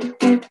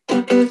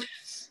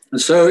 And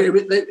so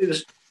it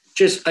was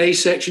just A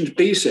sections,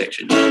 B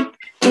sections.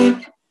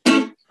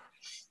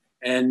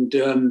 And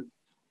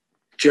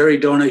Jerry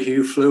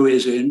Donahue flew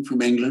his in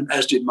from England,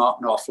 as did Mark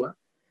Knopfler.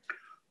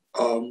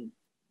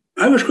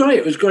 It was great.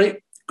 It was a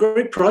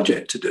great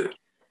project to do.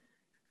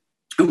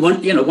 And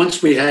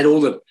once we had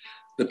all the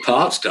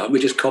parts done, we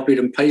just copied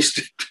and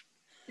pasted,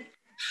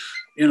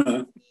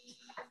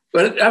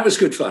 But that was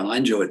good fun. I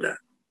enjoyed that.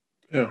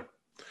 Yeah.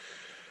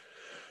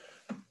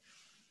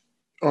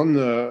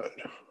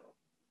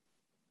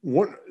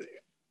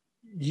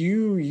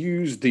 You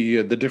use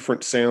the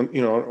different sound,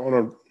 on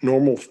a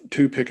normal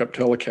 2 pickup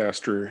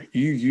Telecaster,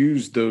 you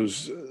use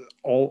those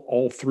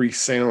all 3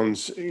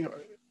 sounds,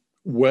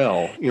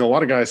 well. A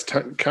lot of guys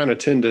kind of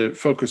tend to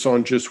focus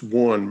on just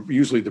one,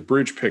 usually the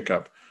bridge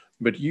pickup,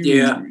 but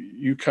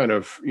you kind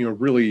of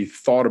really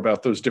thought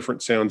about those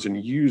different sounds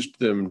and used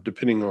them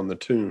depending on the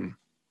tune.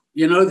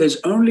 There's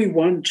only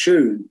one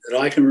tune that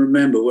I can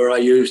remember where I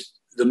used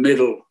the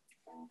middle,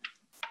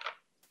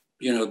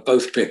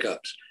 both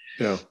pickups.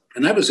 Yeah.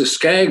 And that was a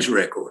Skaggs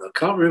record. I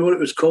can't remember what it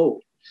was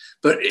called.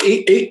 But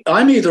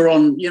I'm either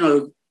on,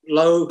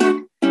 low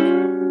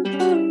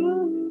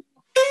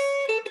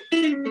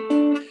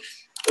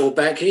or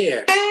back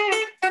here.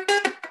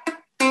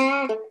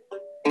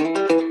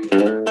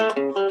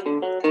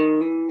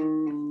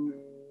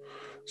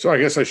 So I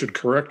guess I should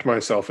correct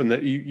myself in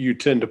that you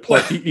tend to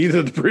play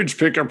either the bridge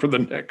pickup or the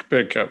neck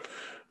pickup.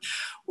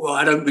 Well,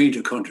 I don't mean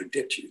to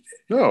contradict you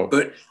there. No.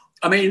 But,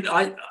 I mean,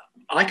 I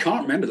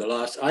can't remember the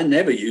last. I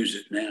never use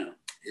it now.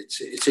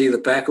 It's either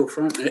back or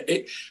front.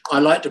 I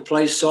like to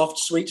play soft,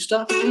 sweet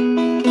stuff.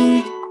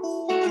 Who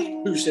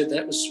said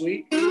that was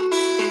sweet?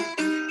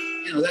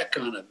 That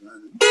kind of moment.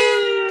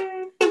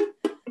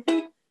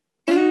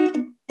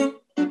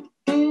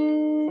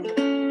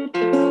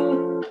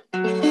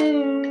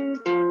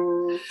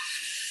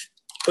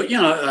 But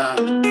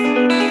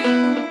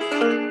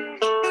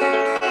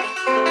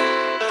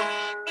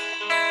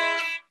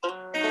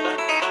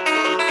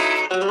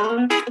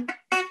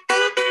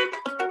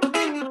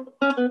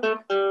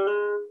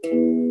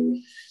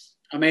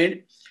I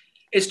mean,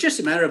 it's just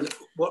a matter of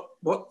what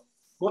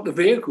the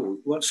vehicle,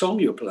 what song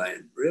you're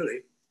playing,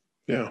 really.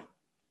 Yeah.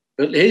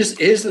 But here's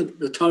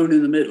the tone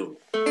in the middle.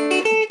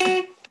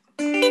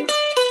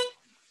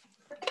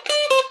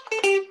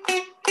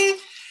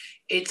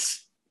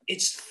 It's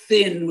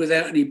thin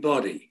without any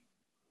body.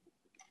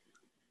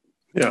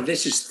 Yeah. And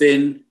this is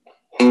thin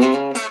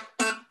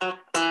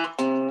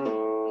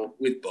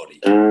with body.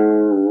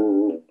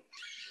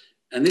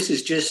 And this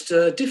is just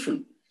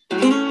different.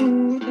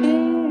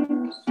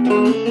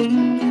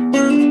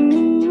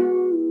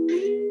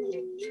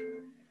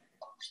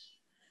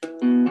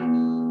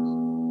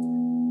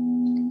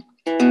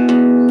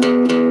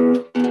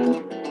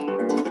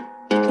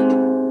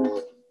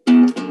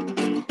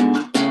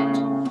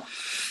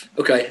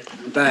 Okay,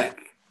 I'm back.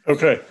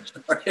 Okay.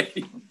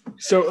 Sorry.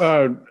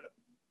 So,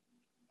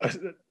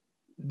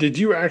 did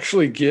you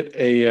actually get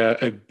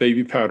a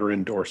baby powder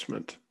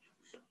endorsement?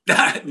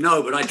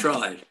 No, but I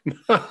tried.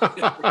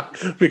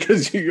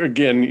 Because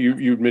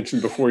you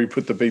mentioned before you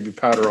put the baby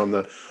powder on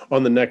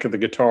the neck of the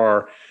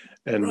guitar,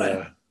 and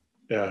Right.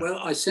 yeah. Well,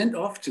 I sent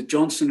off to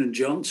Johnson and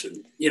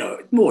Johnson,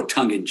 more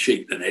tongue in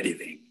cheek than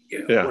anything.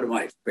 Yeah. What am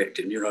I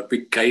expecting? A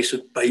big case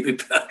of baby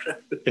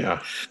powder.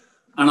 Yeah.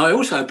 And I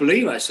also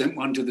believe I sent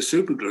one to the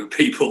super glue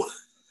people,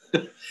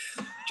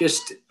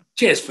 just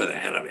for the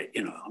hell of it.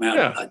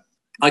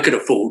 I could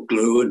afford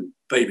glue and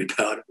baby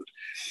powder.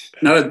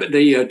 No, but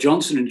the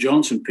Johnson and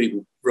Johnson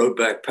people wrote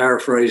back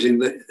paraphrasing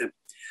that.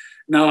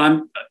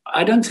 No,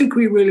 I don't think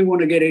we really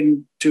want to get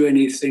into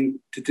anything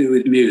to do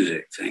with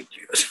music, thank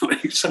you.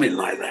 Something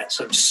like that,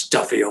 some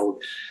stuffy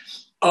old.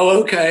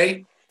 Oh,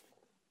 okay.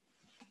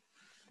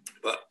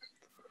 But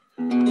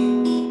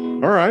all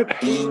right.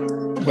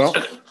 Well,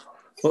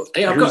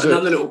 hey, I've got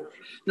another little.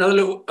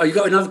 Oh, you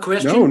got another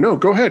question? No.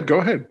 Go ahead.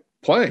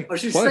 Play. I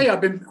should say I've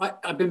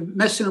been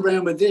messing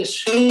around with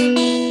this.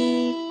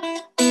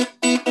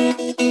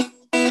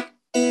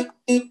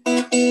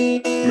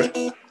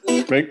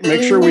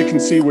 Make sure we can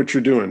see what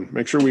you're doing.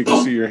 Make sure we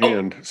can see your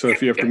hand. So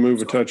if you have to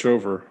move a touch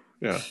over,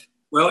 yeah.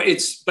 Well,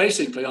 it's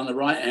basically on the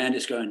right hand.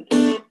 It's going.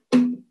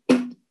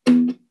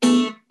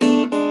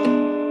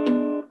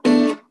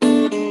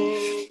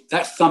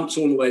 That thumps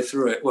all the way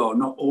through it. Well,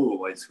 not all the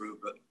way through,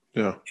 but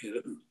yeah,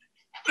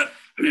 a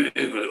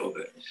little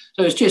bit.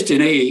 So it's just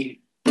an E.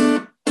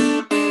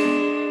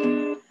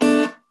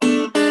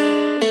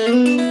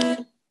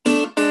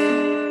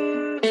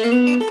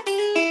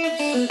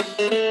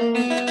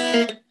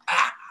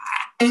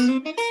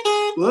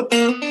 Whoops.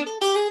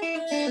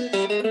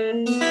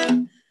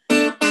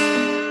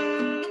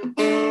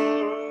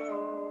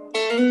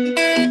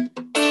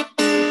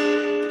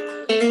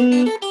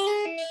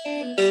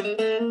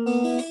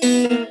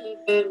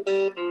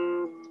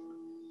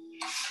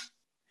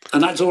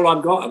 And that's all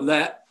I've got of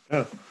that.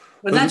 Yeah.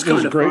 But that's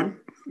kind of great. fun.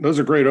 Those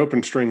are great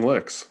open string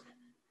licks.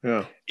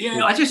 Yeah.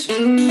 Yeah, I just.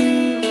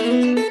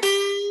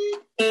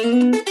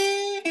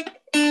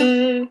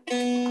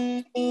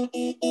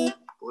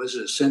 Was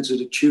a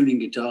sensitive tuning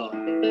guitar.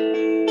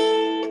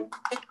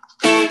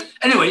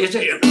 Anyway, you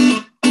see,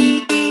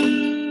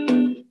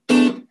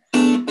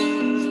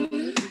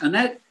 and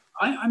that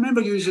I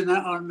remember using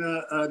that on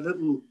a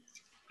little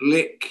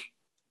lick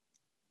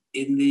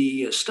in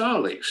the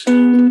Starlings.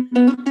 And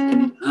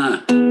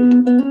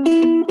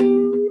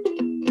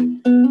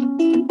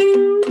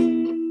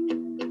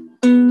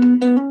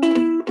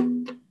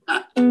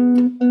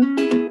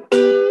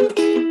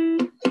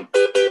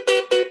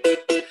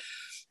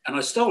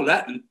I stole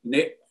that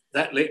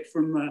lick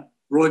from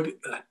Roy,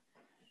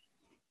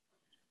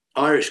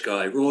 Irish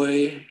guy,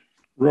 Rory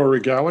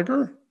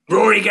Gallagher?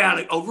 Rory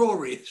Gallagher. Oh,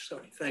 Rory.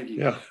 Sorry, thank you.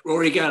 Yeah.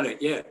 Rory Gallagher,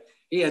 yeah.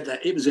 He had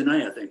that. It was an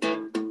A, I think.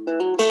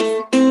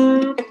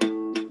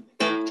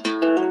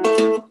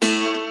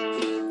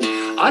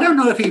 I don't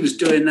know if he was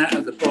doing that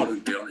at the bottom,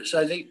 to be honest.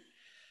 I think.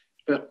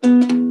 But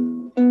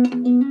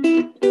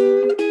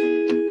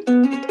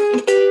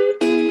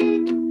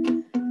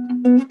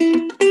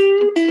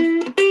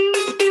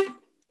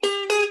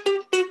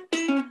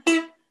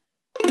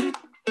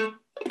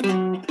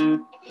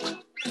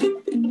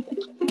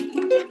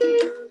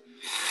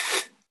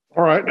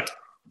all right.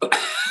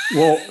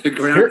 Well,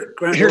 here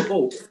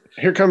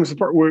comes the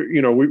part where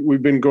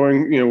we've been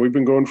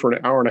going for an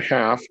hour and a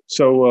half.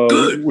 So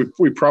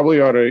we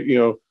probably ought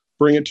to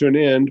bring it to an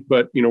end.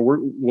 But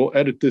we'll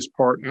edit this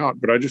part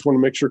out. But I just want to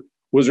make sure.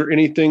 Was there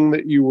anything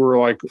that you were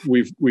like,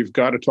 we've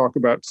got to talk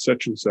about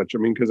such and such? I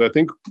mean, because I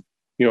think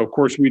of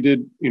course we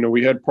did.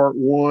 We had part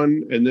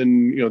one, and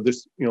then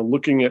this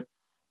looking at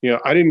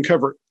I didn't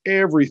cover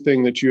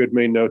everything that you had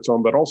made notes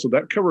on, but also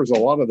that covers a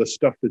lot of the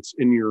stuff that's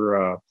in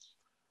your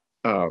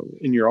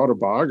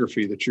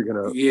autobiography that you're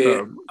going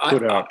to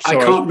put out. So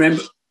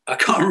I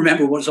can't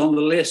remember what's on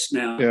the list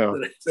now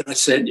that I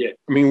sent you.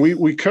 I mean,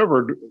 we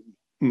covered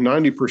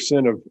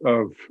 90%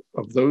 of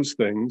those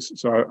things.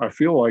 So I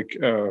feel like,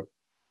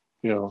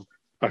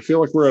 I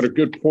feel like we're at a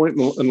good point,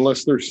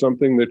 unless there's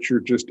something that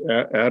you're just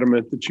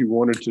adamant that you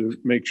wanted to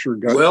make sure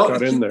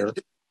got in there.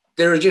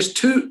 There are just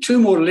two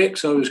more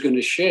licks I was going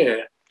to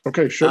share.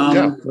 Okay, sure.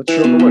 Let's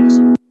show the licks.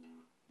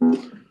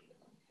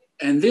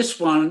 And this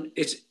one,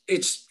 it's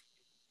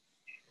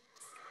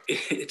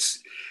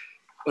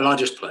well, I'll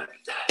just play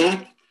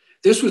it.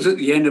 This was at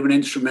the end of an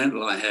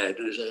instrumental I had.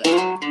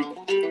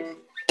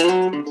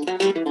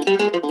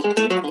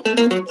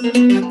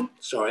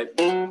 Sorry.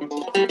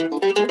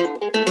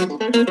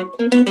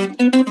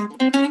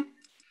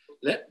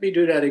 Let me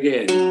do that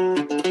again.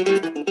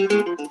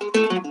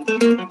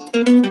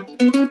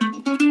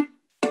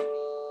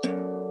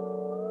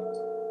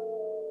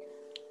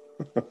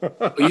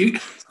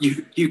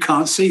 You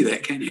can't see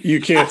that, can you? You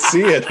can't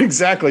see it.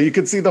 Exactly. You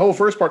can see the whole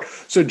first part.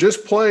 So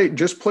just play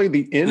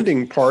the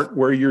ending part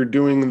where you're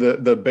doing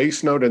the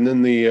bass note and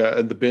then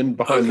the bend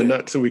behind the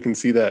nut, so we can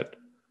see that.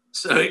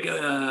 So okay,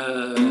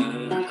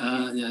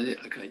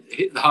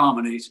 hit the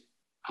harmonics.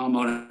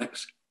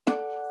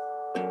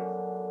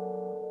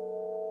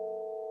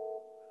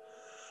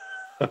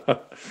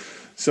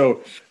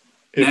 So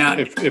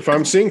if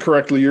I'm seeing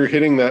correctly, you're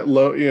hitting that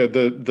low,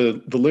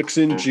 the licks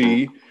in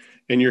G,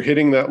 and you're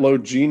hitting that low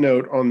G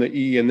note on the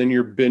E, and then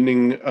you're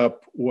bending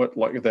up what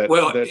like that.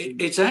 Well,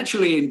 it's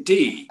actually in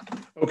D.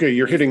 Okay,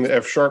 you're hitting the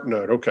F sharp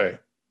note. Okay.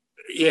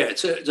 Yeah,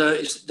 it's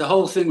the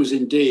whole thing was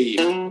in D.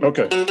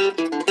 Okay.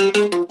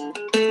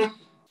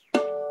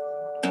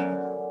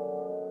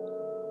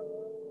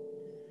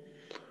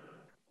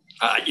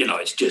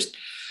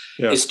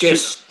 It's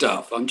just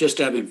stuff. I'm just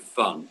having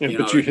fun. Yeah,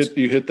 but you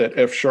hit that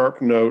F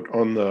sharp note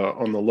on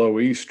the low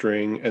E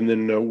string, and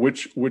then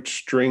which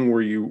string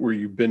were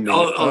you bending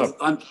up?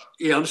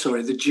 I'm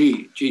sorry, the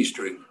G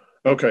string.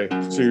 Okay,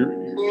 so you're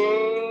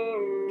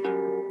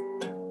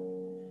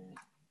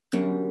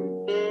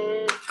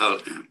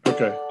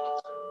okay.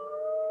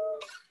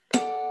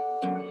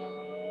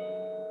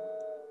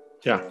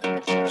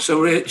 Yeah.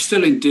 So we're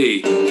still in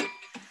D.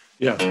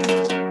 Yeah.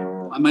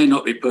 I may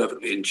not be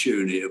perfectly in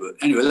tune here, but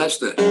anyway, that's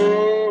the.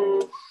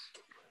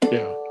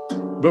 Yeah,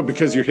 but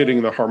because you're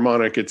hitting the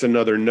harmonic, it's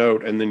another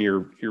note, and then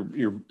you're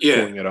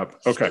pulling it up.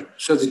 Okay.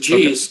 So the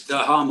G is the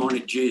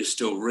harmonic G is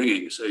still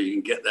ringing, so you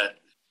can get that.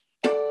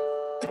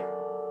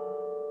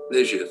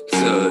 There's your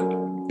third.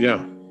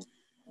 Yeah.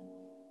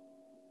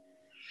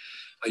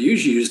 I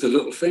usually use the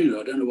little finger.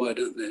 I don't know why I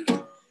don't there.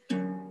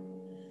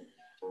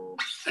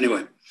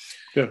 Anyway.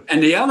 Yeah.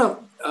 And the other,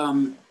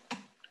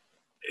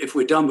 if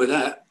we're done with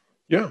that.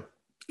 Yeah.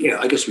 Yeah,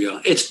 I guess we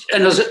are. There's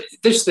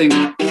this thing,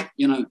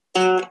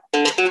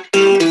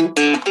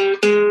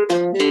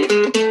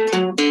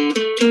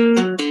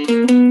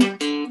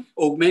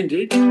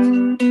 augmented.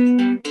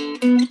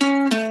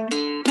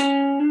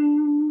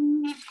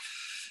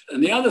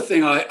 And the other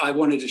thing I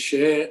wanted to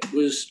share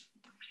was,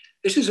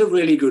 this is a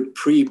really good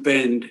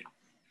pre-bend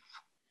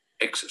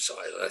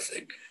exercise, I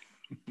think.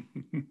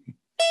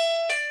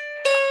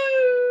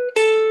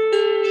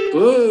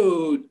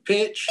 Whoa,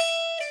 pitch.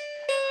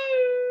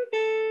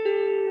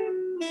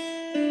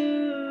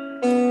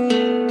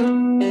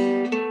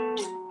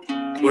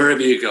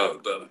 Wherever you go,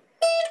 but.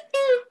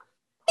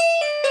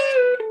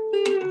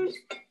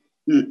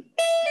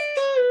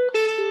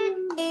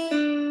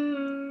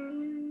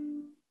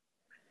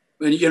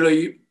 When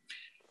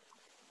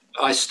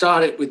I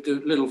started with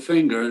the little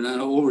finger and I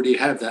already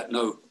have that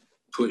note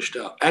pushed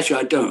up.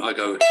 Actually, I don't. I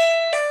go,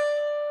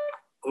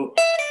 oh,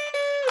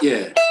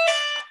 yeah.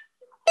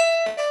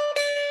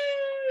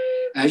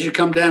 As you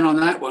come down on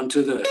that one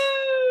to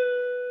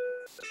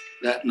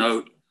that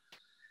note.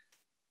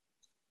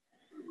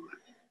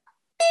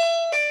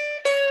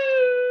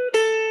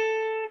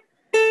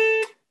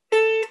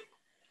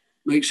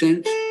 Make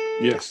sense?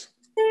 Yes.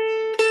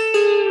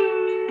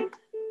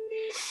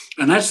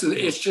 And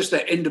it's just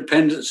that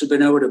independence of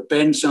being able to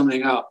bend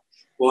something up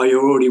while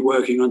you're already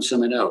working on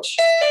something else.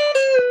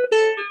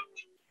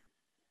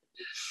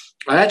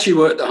 I actually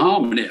worked the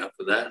harmony up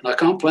for that, and I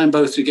can't play them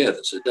both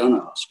together, so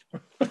don't ask.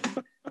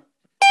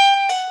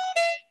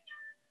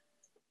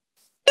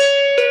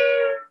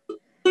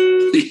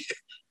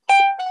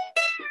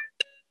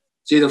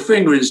 See, the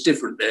fingering is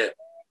different there.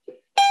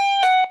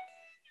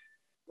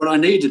 What I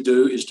need to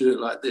do is do it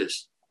like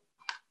this,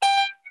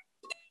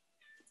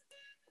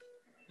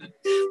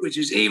 which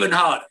is even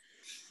harder.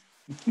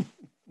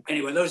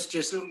 Anyway, those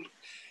just,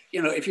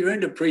 if you're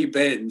into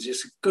pre-bends,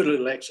 it's a good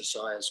little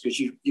exercise,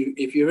 because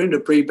if you're into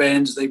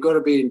pre-bends, they've got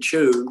to be in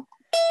tune.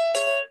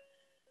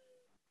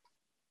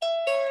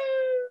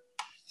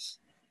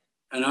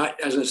 And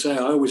as I say,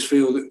 I always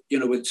feel that,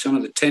 with some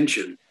of the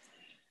tension,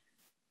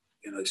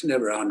 it's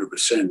never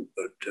 100%,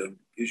 but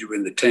usually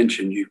in the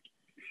tension,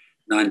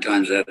 9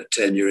 times out of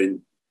 10, you're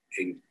in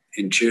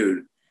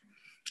tune.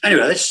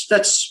 Anyway,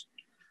 that's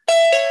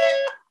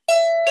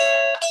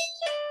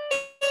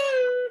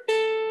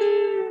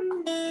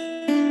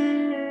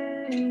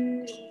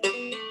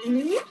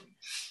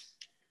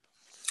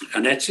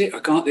and that's it. I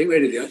can't think of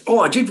anything else. Oh,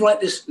 I did write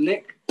this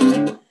lick.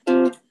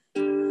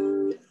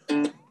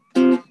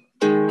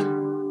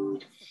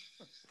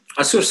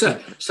 I saw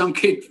some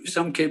kid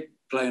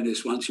playing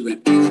this once. He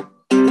went,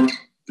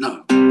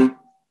 no.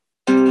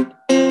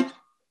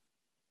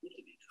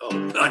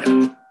 Oh, I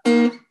know.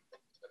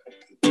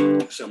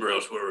 Somewhere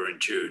else we were in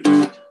tune.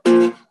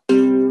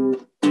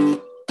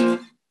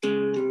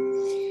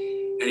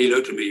 And he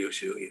looked at me, what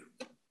do you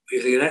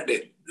think of that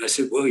then? I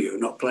said, well, you're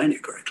not playing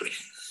it correctly.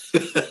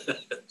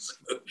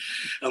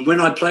 And when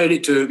I played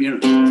it to him,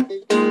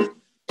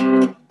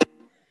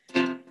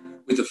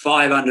 with the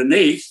 5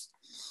 underneath,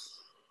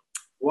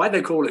 why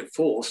they call it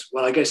fourths?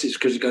 Well, I guess it's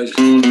because it goes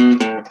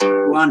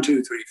 1,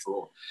 2, 3,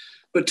 4.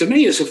 But to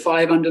me, it's a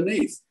 5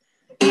 underneath.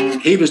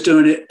 He was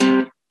doing it.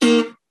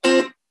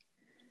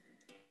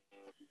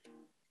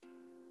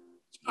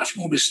 It's much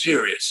more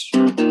mysterious.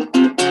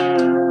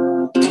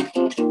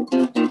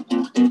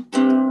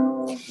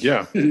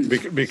 Yeah,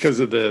 because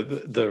of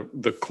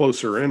the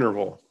closer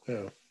interval.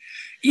 Yeah.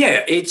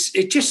 Yeah,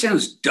 it just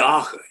sounds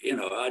darker,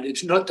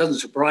 It doesn't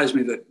surprise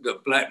me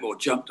that Blackmore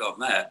jumped on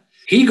that.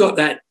 He got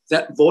that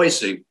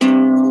voicing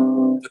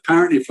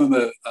apparently from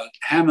a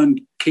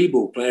Hammond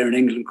keyboard player in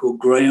England called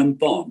Graham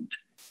Bond.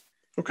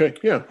 Okay,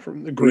 yeah,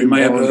 from the You Green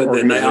may have Bond heard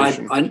their name.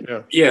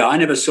 organization. Yeah, I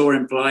never saw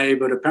him play,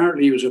 but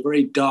apparently he was a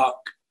very dark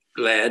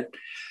lad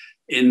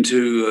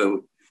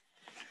into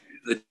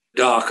the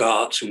dark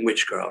arts and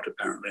witchcraft.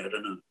 Apparently, I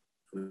don't know.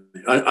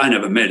 I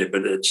never met it,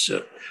 but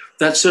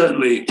that's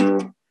certainly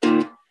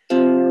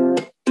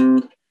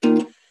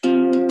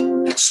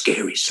that's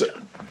scary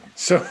stuff.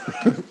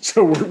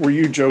 So were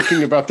you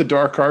joking about the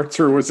dark arts,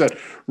 or was that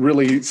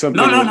really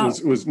something? No.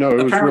 It was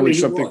really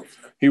something.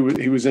 He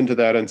was into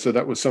that, and so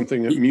that was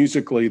something that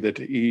musically that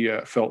he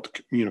felt,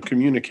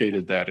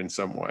 communicated that in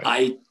some way.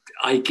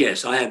 I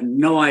guess I have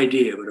no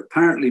idea, but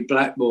apparently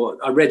Blackmore.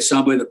 I read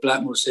somewhere that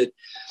Blackmore said,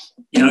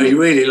 he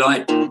really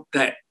liked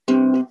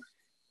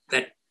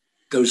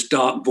those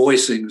dark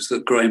voicings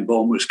that Graham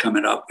Bond was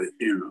coming up with.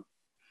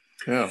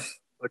 Yeah.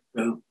 But,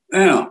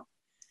 yeah.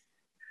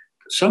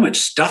 So much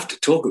stuff to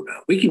talk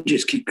about. We can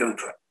just keep going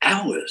for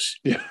hours.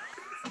 Yeah.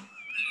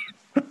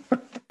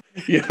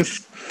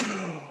 Yes.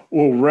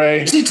 Well,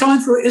 Ray, it's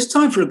time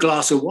for a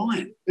glass of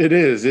wine. It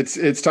is.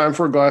 It's time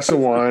for a glass of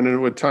wine,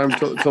 and it's time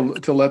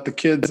to let the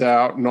kids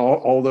out and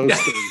all those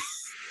things.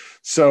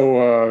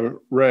 So,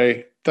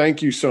 Ray,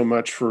 thank you so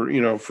much for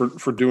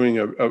doing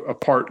a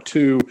part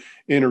 2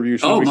 interview.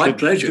 So we my could,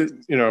 pleasure.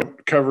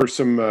 Cover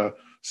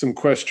some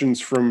questions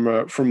from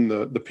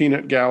the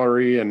Peanut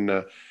Gallery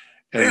and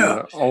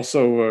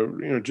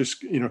also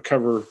just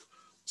cover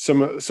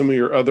some of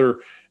your other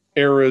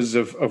eras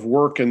of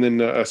work, and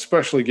then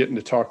especially getting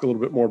to talk a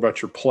little bit more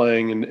about your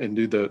playing and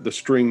do the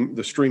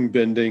string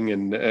bending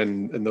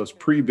and those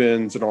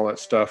pre-bends and all that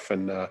stuff.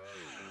 And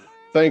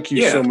thank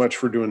you so much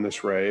for doing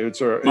this, Ray.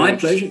 It's my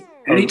pleasure.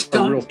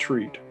 Anytime. A real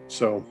treat.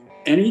 So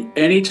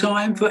any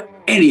time for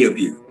any of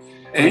you.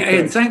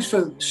 And thanks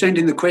for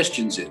sending the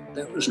questions in.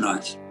 That was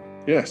nice.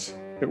 Yes,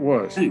 it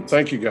was. Thanks.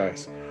 Thank you,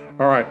 guys.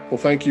 All right. Well,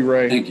 thank you,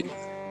 Ray. Thank you.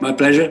 My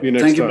pleasure. See you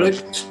next Thank time. you,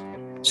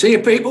 Blake. See you,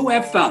 people.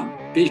 Have fun.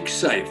 Be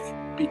safe.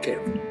 Be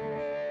careful.